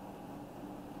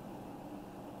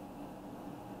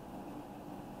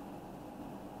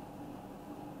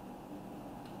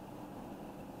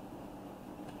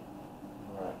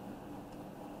 Alright.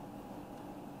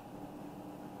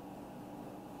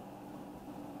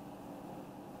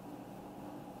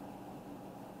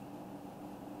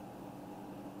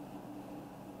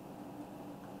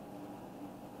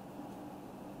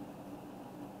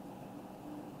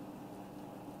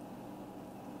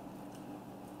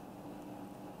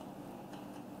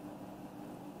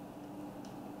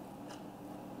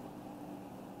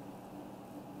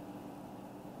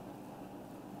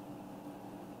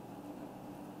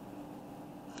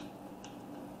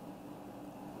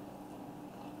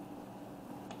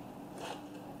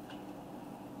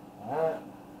 Alright,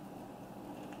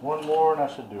 one more and I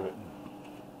should do it.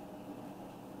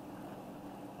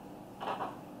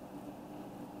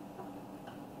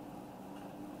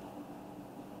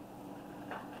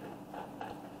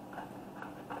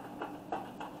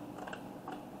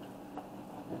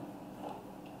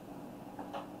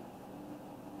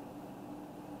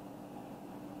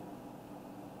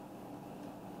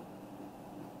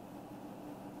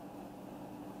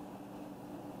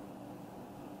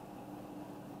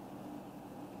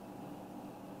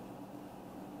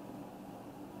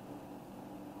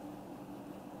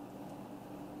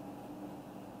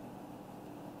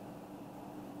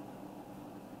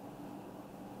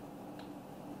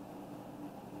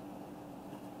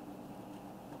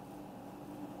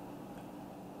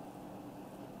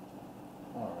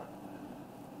 Alright.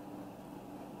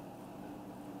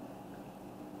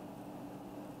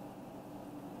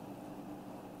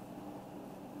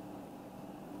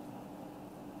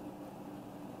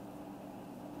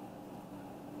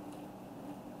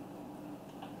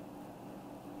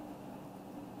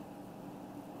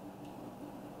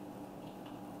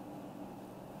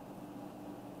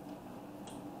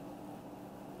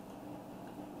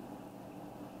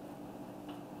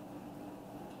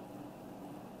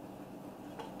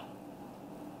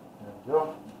 There we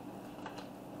go.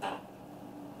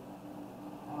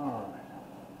 Alright.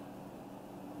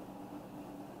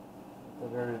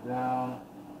 Put that area down.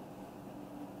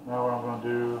 Now what I'm going to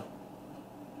do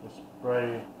is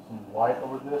spray some white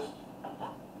over this.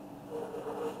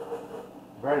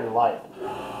 Very light.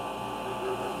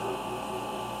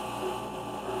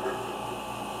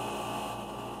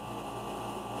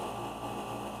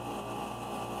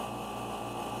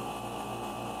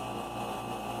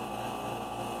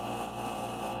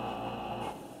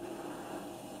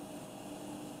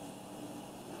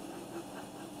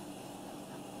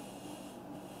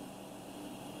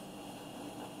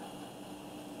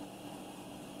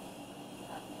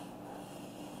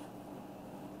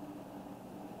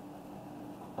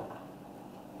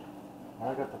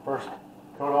 I got the first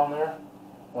coat on there.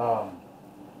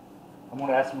 I'm going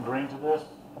to add some green to this.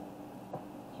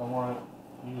 So I'm going to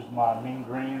use my mean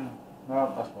green.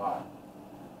 No, that's fine.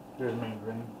 Here's mean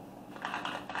green.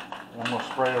 And I'm going to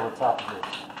spray over top of this.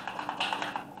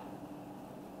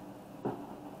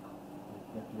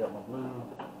 If you got my blue.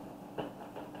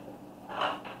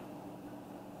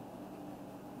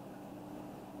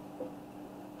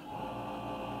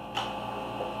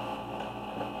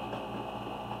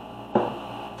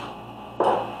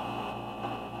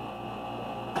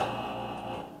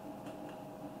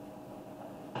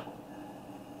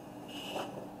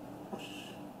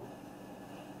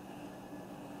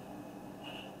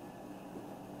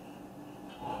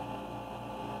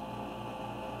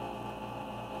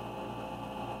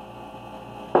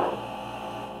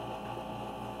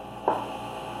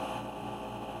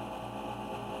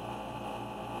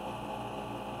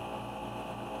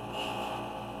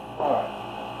 Alright.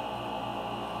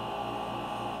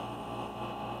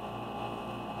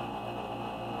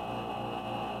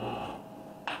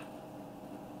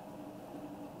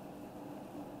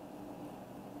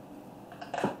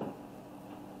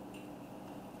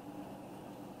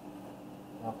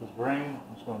 Now this ring,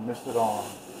 I'm just going to mist it on.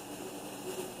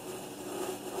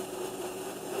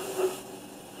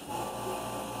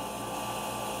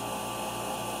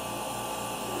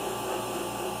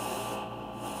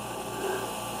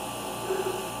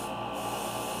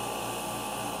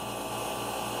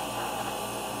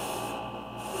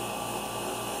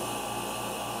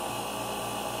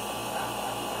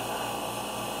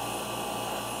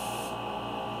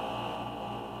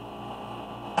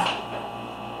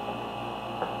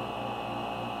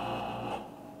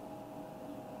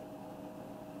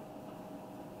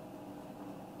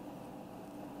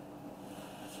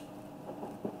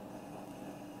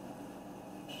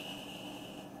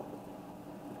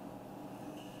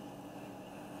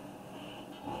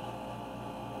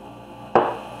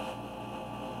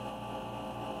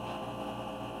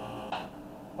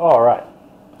 Alright,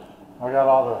 I got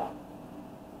all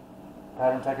the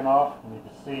pattern taken off, and you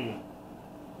can see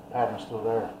the pattern's still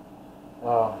there.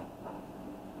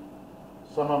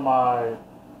 Some of my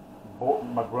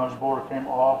grunge border came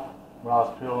off when I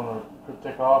was peeling the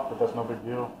cryptic off, but that's no big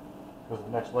deal because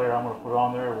the next layer I'm going to put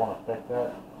on there won't affect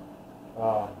that.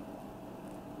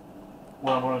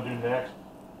 What I'm going to do next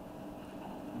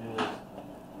is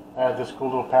add this cool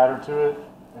little pattern to it,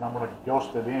 and I'm going to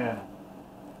ghost it in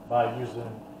by using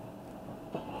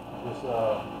this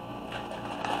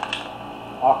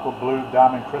aqua blue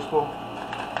diamond crystal.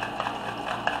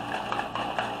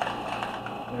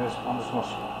 And I'm just going to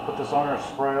put this on there,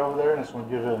 spray over there, and it's going to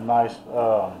give it a nice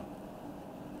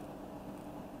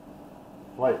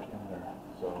flake in there.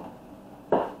 So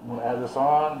I'm going to add this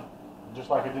on, just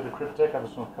like I did the cryptic. I'm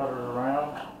just going to cut it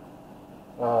around.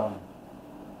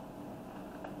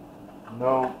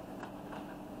 No,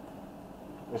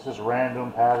 it's just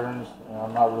random patterns, and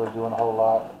I'm not really doing a whole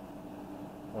lot.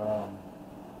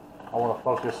 I want to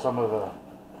focus some of the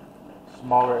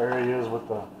smaller areas with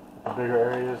the bigger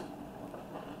areas.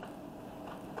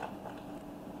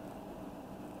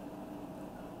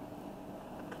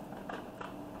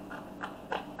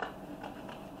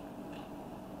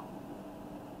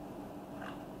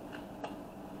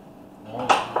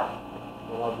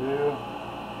 What I'll do,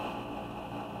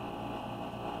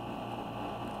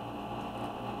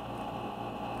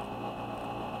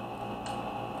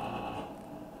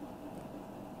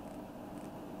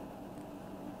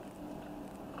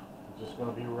 it's just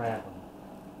going to be random.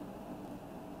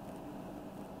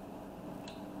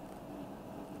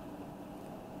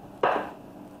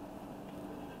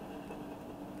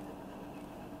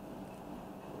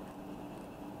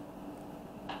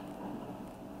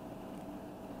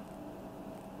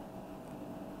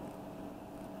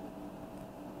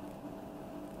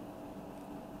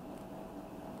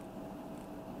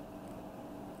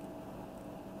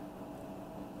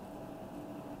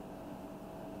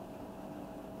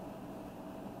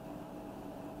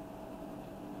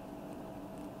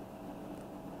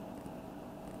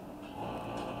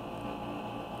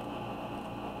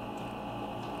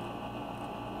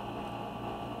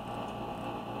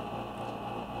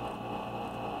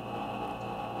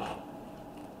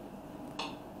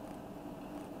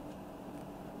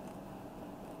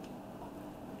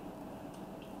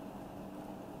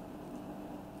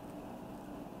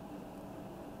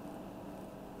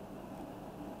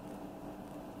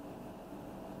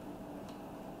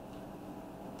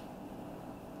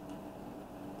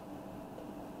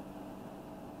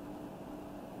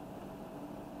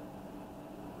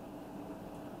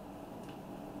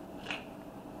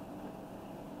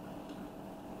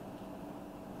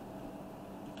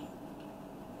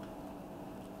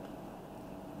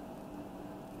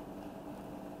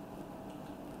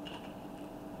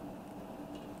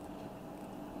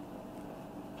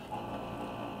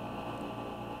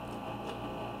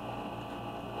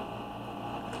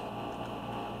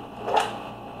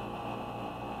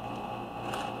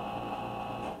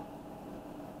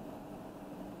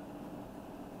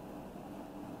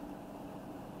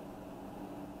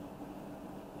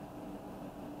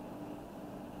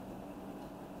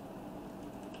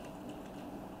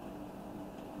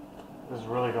 This is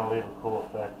really going to leave a cool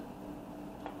effect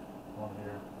on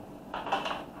here.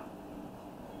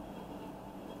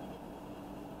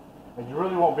 And you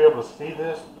really won't be able to see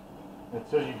this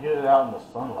until you get it out in the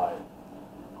sunlight.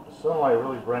 The sunlight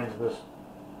really brings this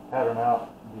pattern out,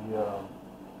 the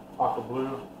aqua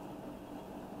blue.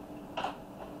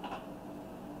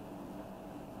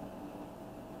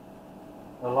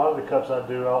 A lot of the cups I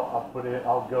do,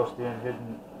 I'll ghost in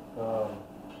hidden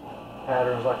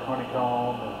patterns like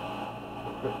honeycomb and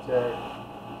cryptech.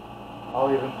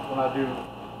 I'll even, when I do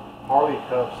Harley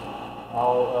cups,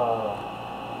 I'll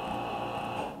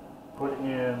put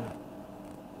in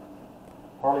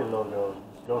Harley logos,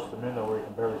 just ghost them in there where you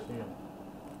can barely see them.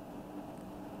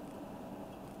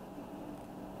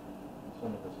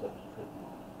 Some of this stuff is tricky.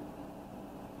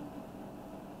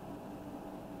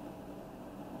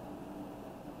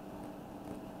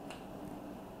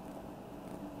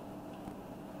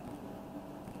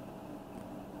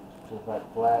 Pull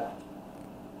back flat.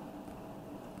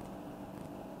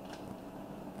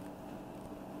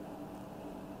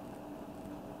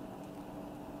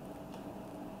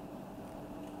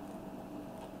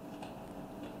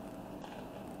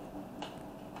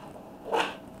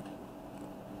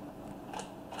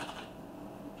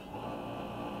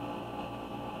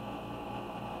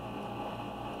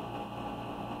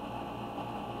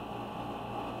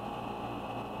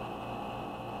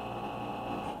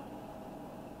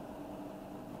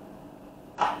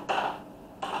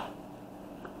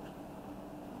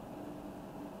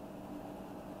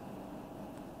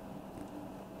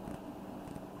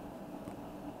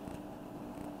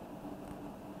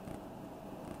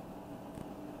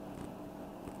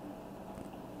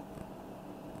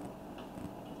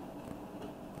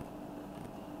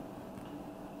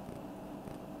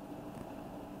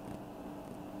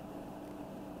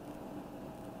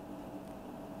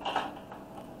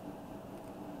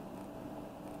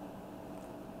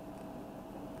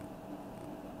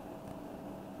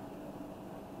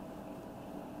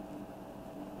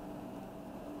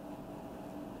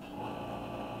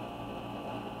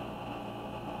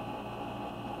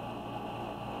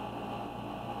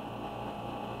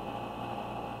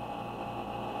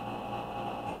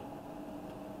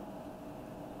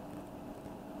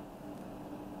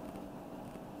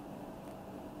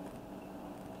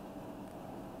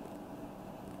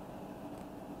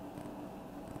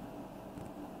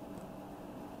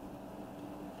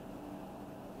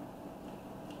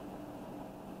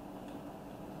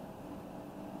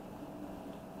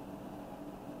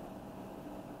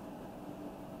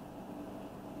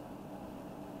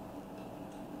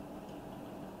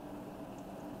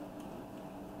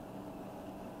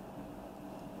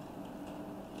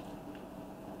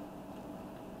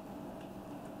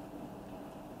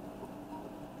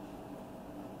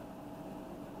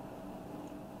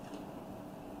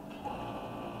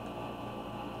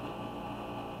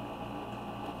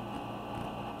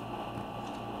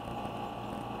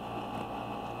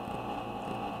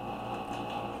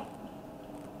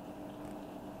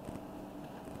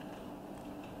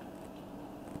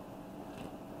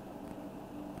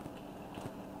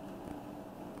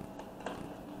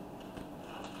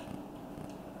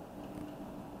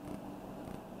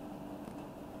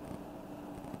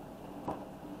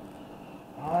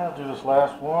 I'll do this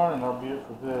last one and that'll be it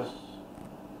for this.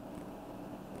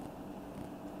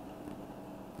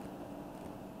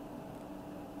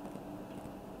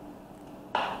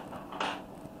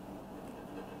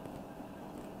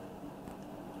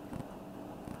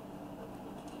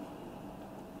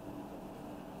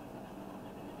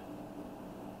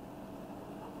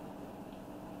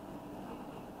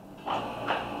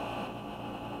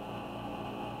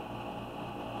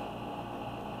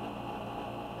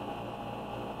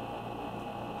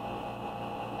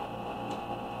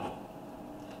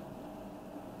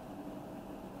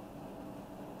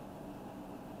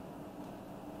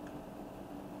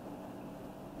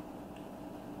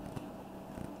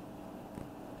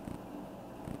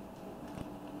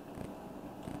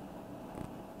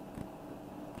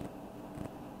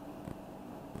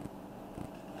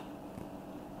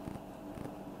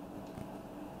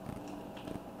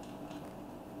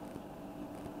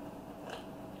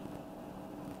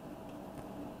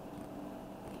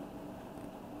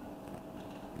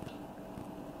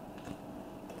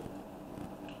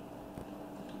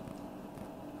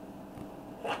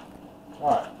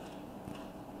 Alright,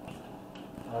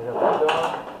 I got that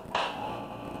done.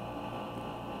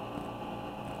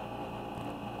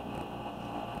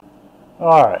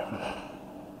 Alright,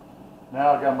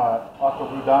 now I got my aqua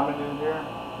blue diamond in here,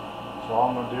 so all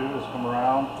I'm going to do is come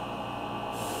around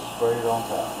and spray it on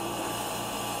top.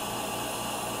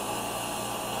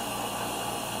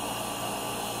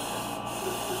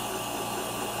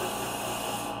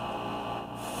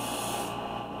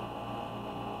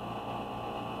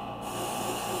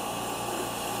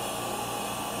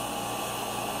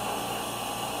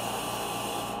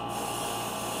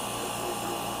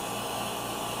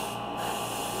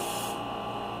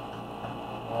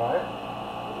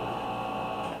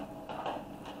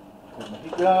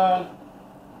 done.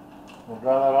 We'll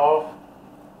dry that off.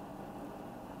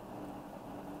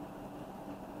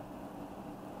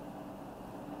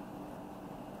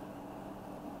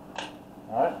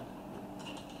 Alright.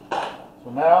 So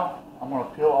now I'm going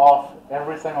to peel off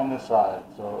everything on this side,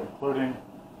 so including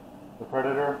the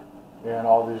Predator and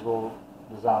all these little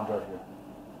designs right here.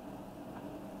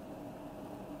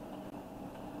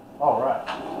 Alright.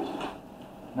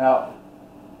 Now,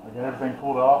 I get everything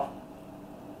pulled off.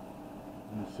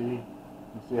 You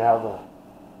see how the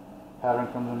pattern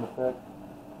comes into effect.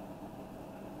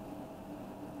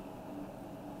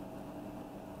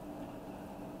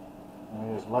 And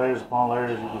there's layers upon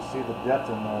layers. You can see the depth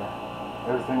in there.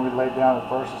 Everything we laid down at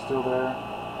first is still there.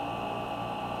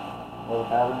 All the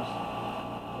patterns.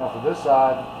 Now for this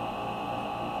side,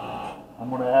 I'm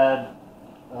going to add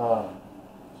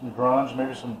some grunge,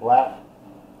 maybe some black.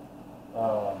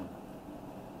 I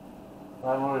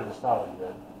haven't really decided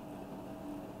yet.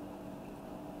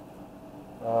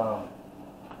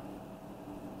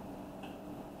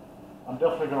 I'm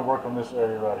definitely going to work on this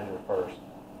area right here first.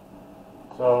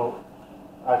 So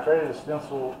I created a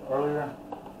stencil earlier,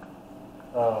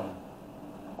 and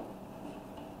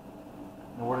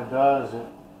what it does, it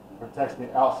protects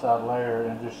the outside layer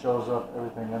and just shows up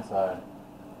everything inside,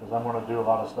 because I'm going to do a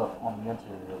lot of stuff on the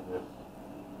interior of this.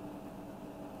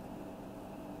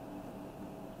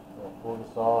 So I'll pull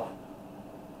this off.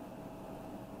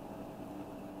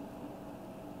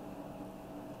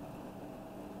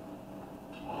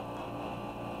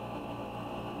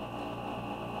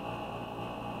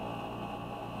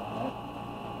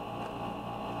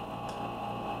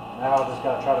 Now I just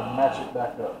got to try to match it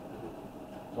back up.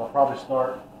 So I'll probably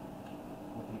start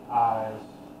with the eyes.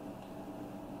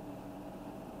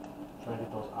 Try to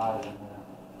get those eyes in there.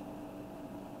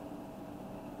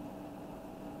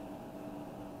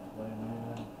 Lay them in.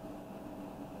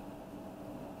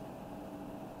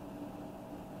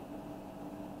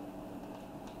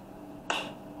 There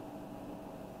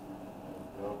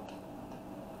we go.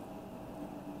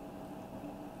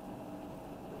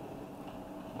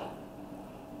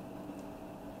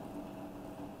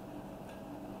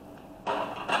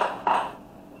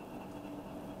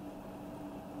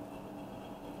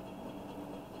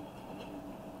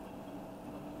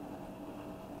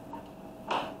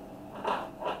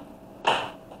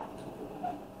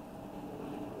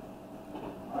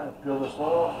 Peel this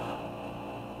off.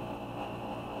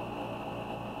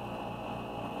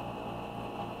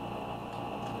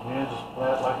 Again, just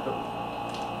flat like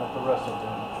the rest of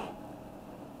them.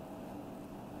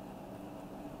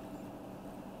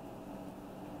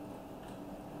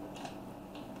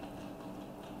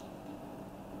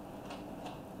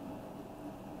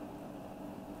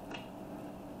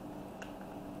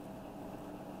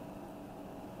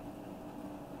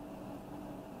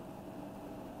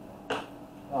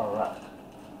 Alright.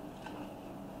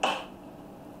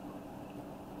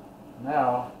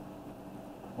 Now,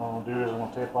 what I'm going to do is I'm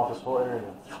going to tape off this whole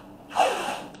area.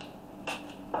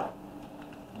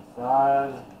 The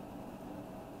sides.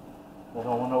 I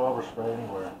don't want no overspray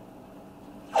anywhere.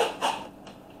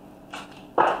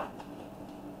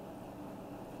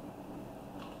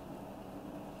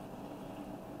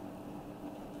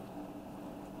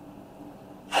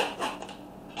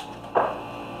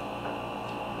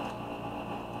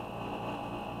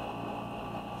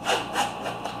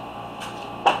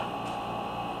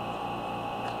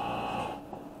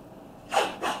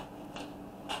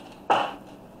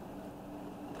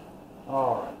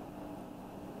 Alright.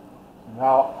 So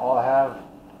now all I have is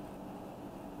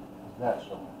that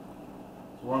showing.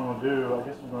 So what I'm going to do, I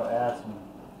guess I'm going to add some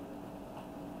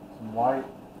white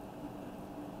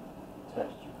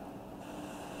texture.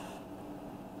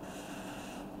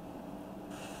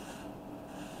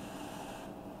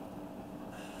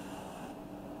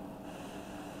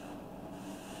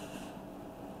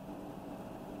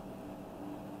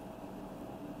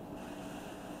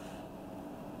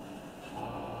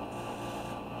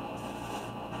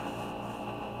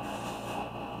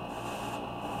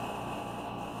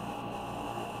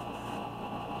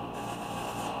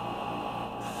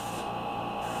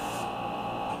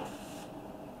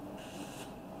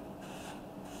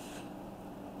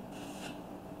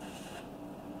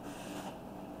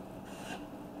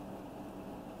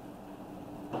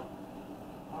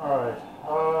 Alright,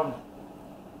 I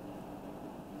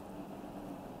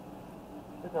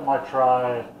think I might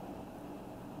try,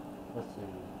 let's see.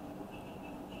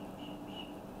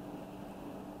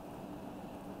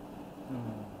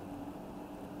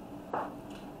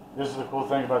 This is the cool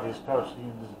thing about these cups, you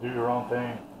can just do your own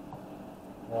thing.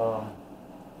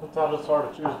 Sometimes it's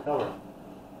hard to choose a color,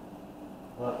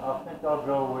 but I think I'll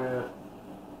go with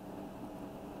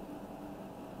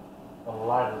a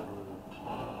lighter blue.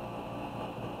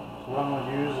 So what I'm going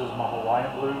to use is my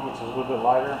Hawaiian blue, which is a little bit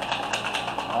lighter.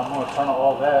 I'm going to turn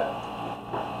all that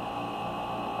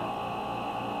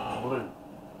blue.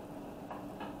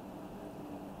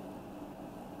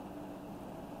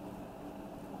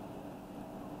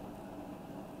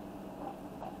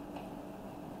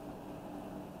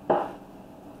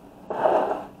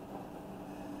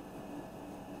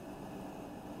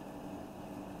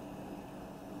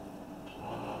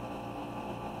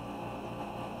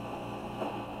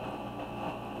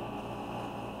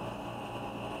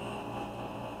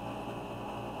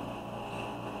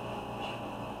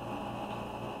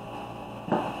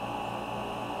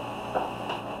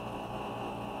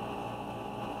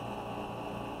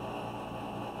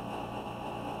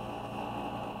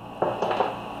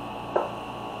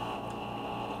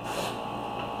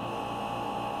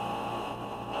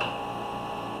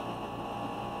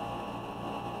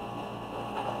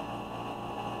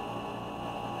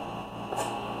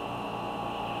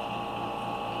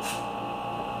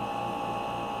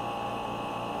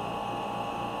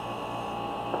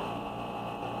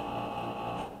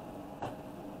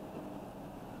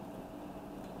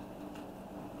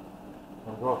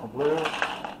 I'm going to go from blue,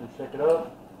 just shake it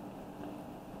up.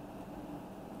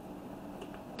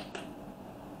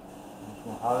 I'm just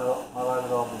going to highlight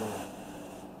it all blue.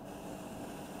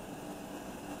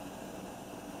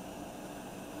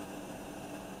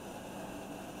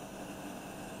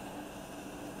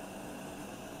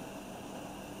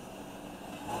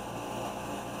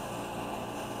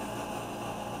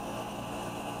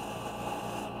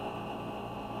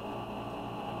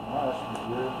 Alright, that should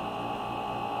be good.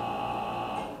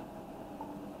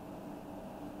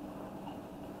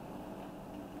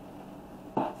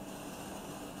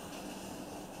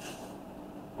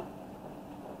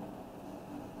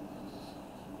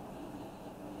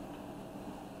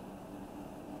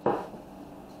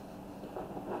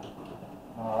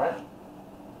 Alright,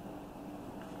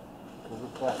 so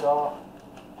this back off.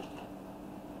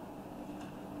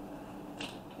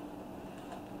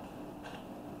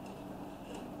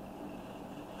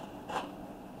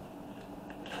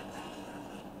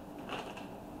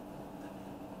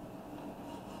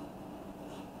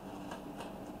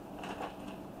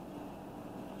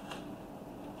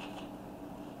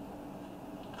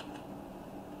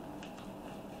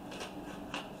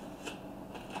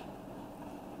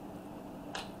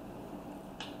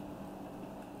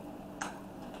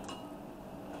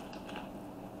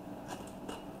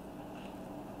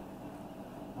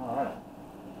 Alright.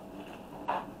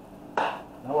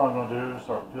 Now what I'm going to do is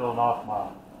start peeling off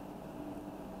my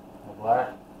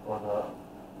black or the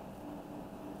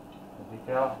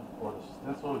decal or the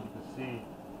stencil. You can see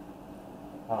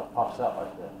how it pops out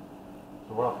like that.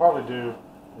 So what I'll probably do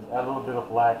is add a little bit of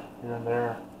black here and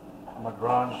there on my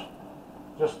grunge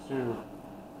just to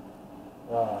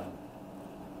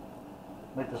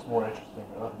make this more interesting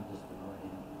other than just the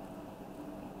green.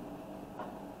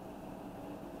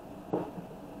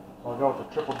 So I'll go with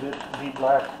the triple deep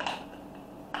black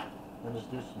and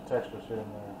just do some textures here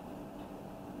and there.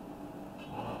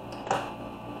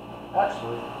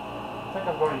 Actually, I think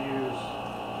I'm going to use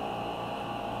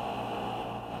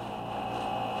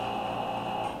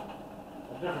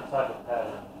a different type of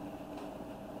pattern.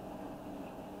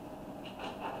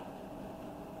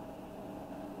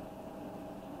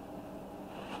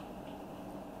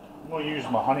 I'm going to use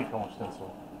my honeycomb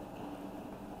stencil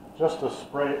just to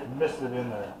spray it, mist it in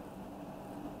there.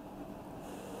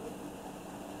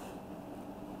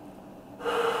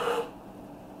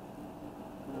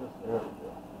 There we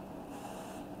go.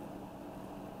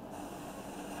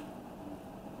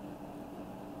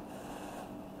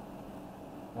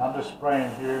 Now I'm just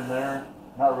spraying here and there,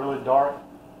 not really dark,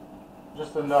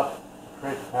 just enough to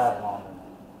create the pattern on there.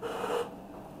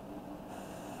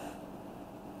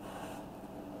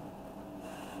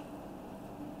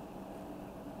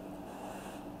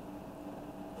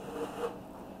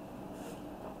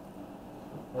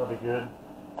 That'll be good.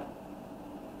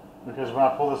 Because when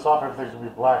I pull this off, everything's going to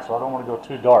be black, so I don't want to go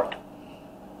too dark.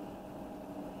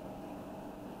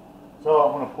 So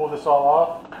I'm going to pull this all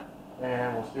off,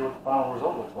 and we'll see what the final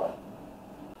result looks like.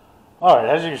 Alright,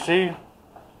 as you can see,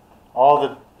 all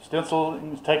the stencil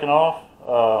is taken off.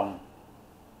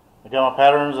 I got my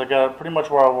patterns, I got it pretty much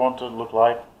where I want it to look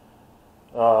like.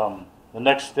 The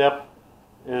next step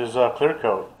is clear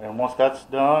coat, and once that's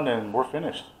done, and we're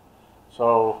finished.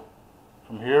 So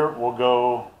from here, we'll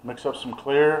go mix up some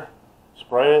clear,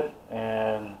 spray it,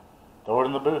 and throw it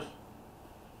in the booth.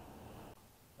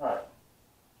 Alright,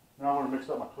 now I'm going to mix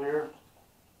up my clear.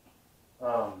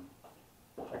 I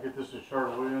get this at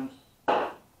Sherwin Williams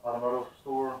automotive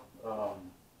store.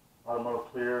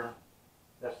 automotive clear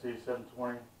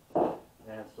FC720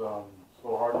 and some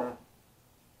slow hardener.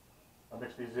 I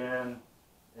mixed these in,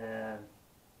 and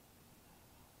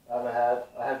I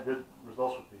had good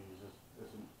results with these.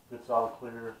 It's a good solid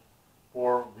clear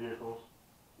for vehicles.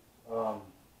 So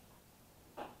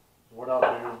what I'll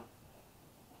do,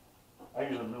 I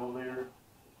use a milliliter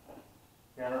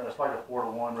canner. It's like a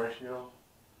 4-to-1 ratio,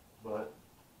 but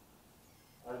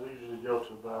I usually go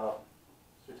to about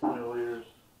 60 milliliters.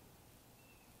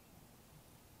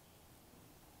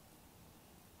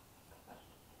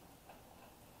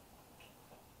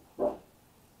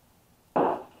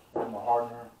 And my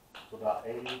hardener to about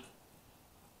 80.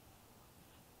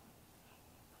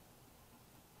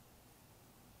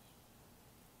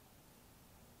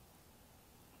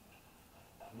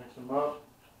 Mix them up.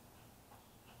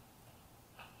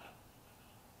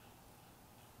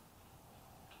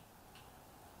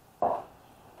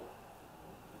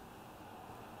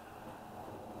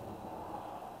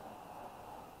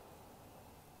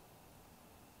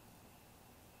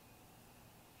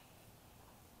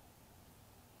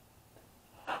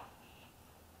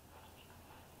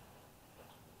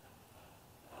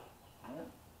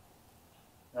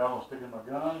 Now I'm going to stick in my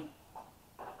gun.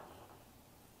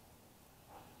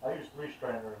 I use 3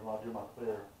 strainers when I do my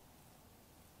clear.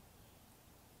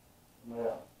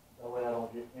 Yeah, that way I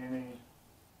don't get any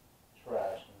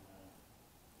trash in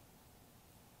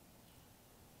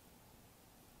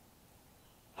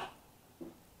there.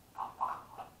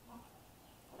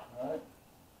 Alright,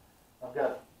 I've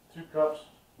got 2 cups,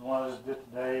 the one I just did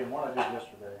today and one I did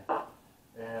yesterday.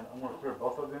 And I'm going to clear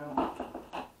both of them.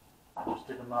 I'm going to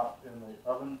stick them out in the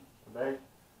oven today.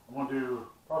 I'm going to do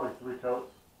probably 3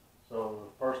 coats. So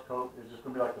the first coat is just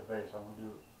going to be like the base. I'm going to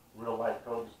do a real light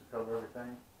coat just to cover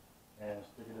everything and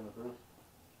stick it in the booth.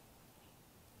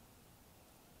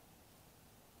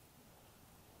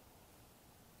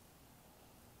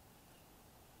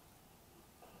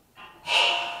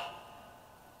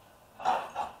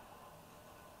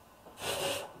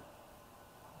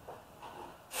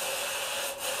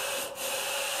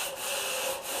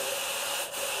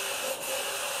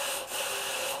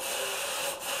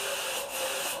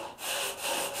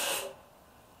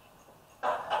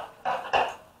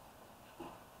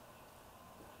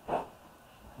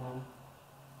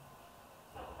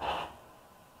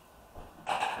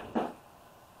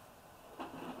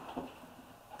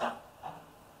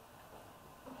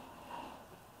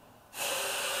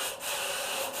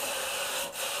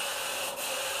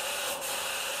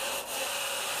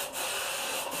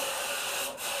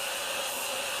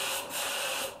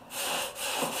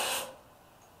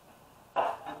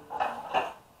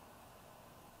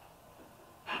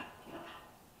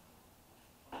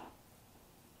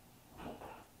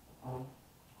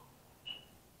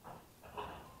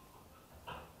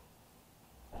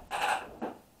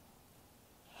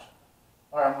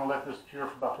 Alright, I'm going to let this cure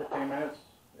for about 15 minutes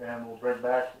and we'll break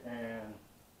back and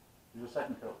do the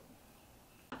second coat.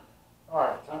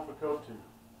 Alright, time for coat 2.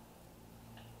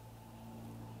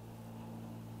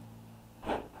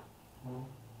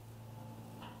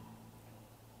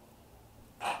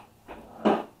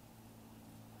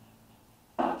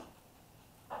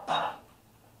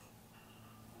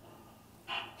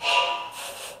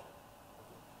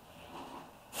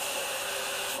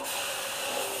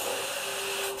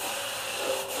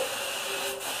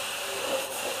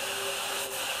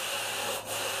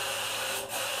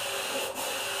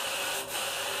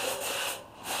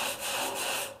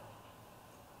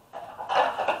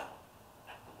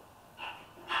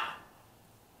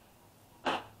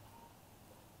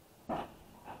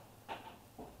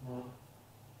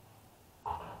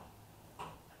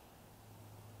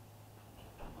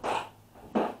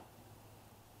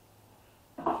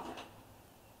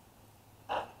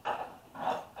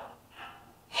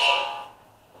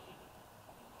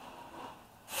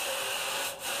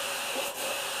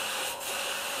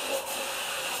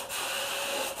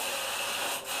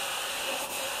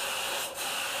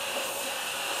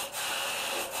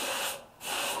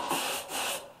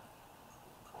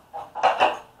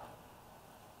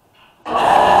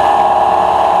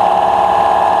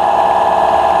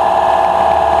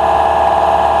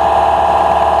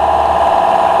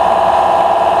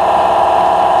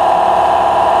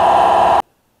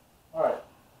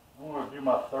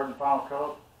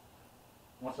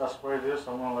 Once I spray this,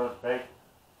 I'm going to let it bake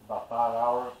for about 5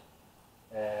 hours,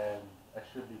 and that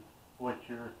should be fully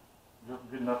cured,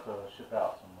 good enough to ship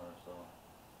out somewhere. So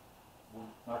we'll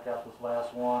knock out this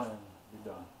last one and be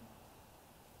done.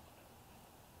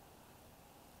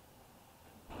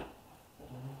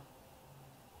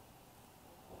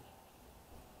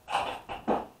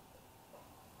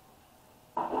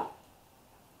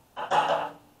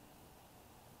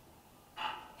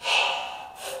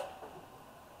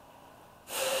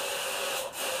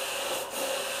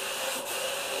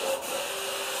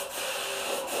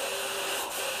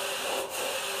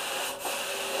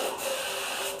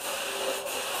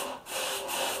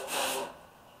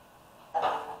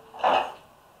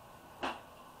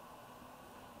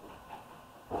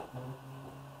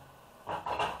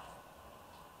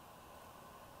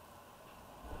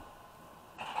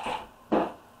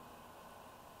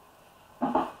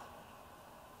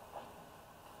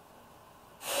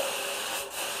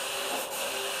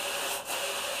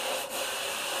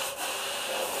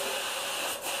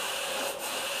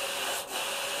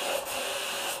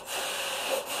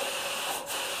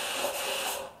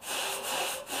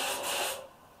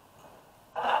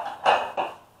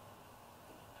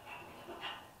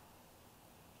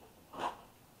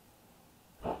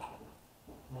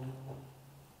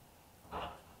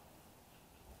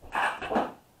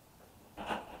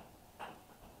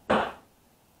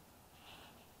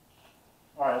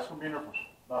 it's going to be in there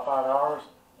for about 5 hours.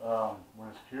 When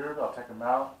it's cured, I'll take them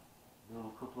out, do a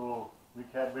quick little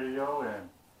recap video, and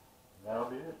that'll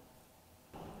be it.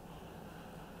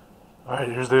 Alright,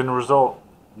 here's the end result.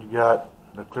 You got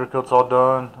the clear coat's all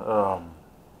done.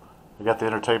 I got the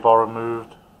inner tape all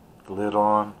removed, the lid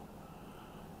on.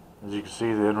 As you can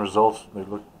see, the end results, they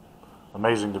look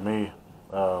amazing to me.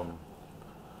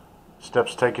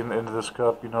 Steps taken into this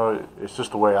cup, you know, it's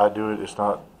just the way I do it. It's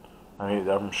not, I mean,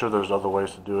 I'm sure there's other ways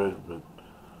to do it, but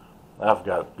I've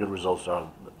got good results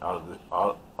out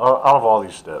of all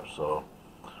these steps. So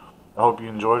I hope you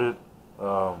enjoyed it.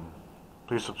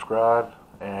 Please subscribe,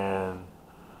 and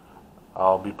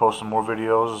I'll be posting more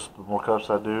videos. The more cups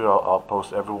I do, I'll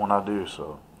post every one I do.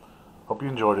 So hope you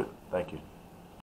enjoyed it. Thank you.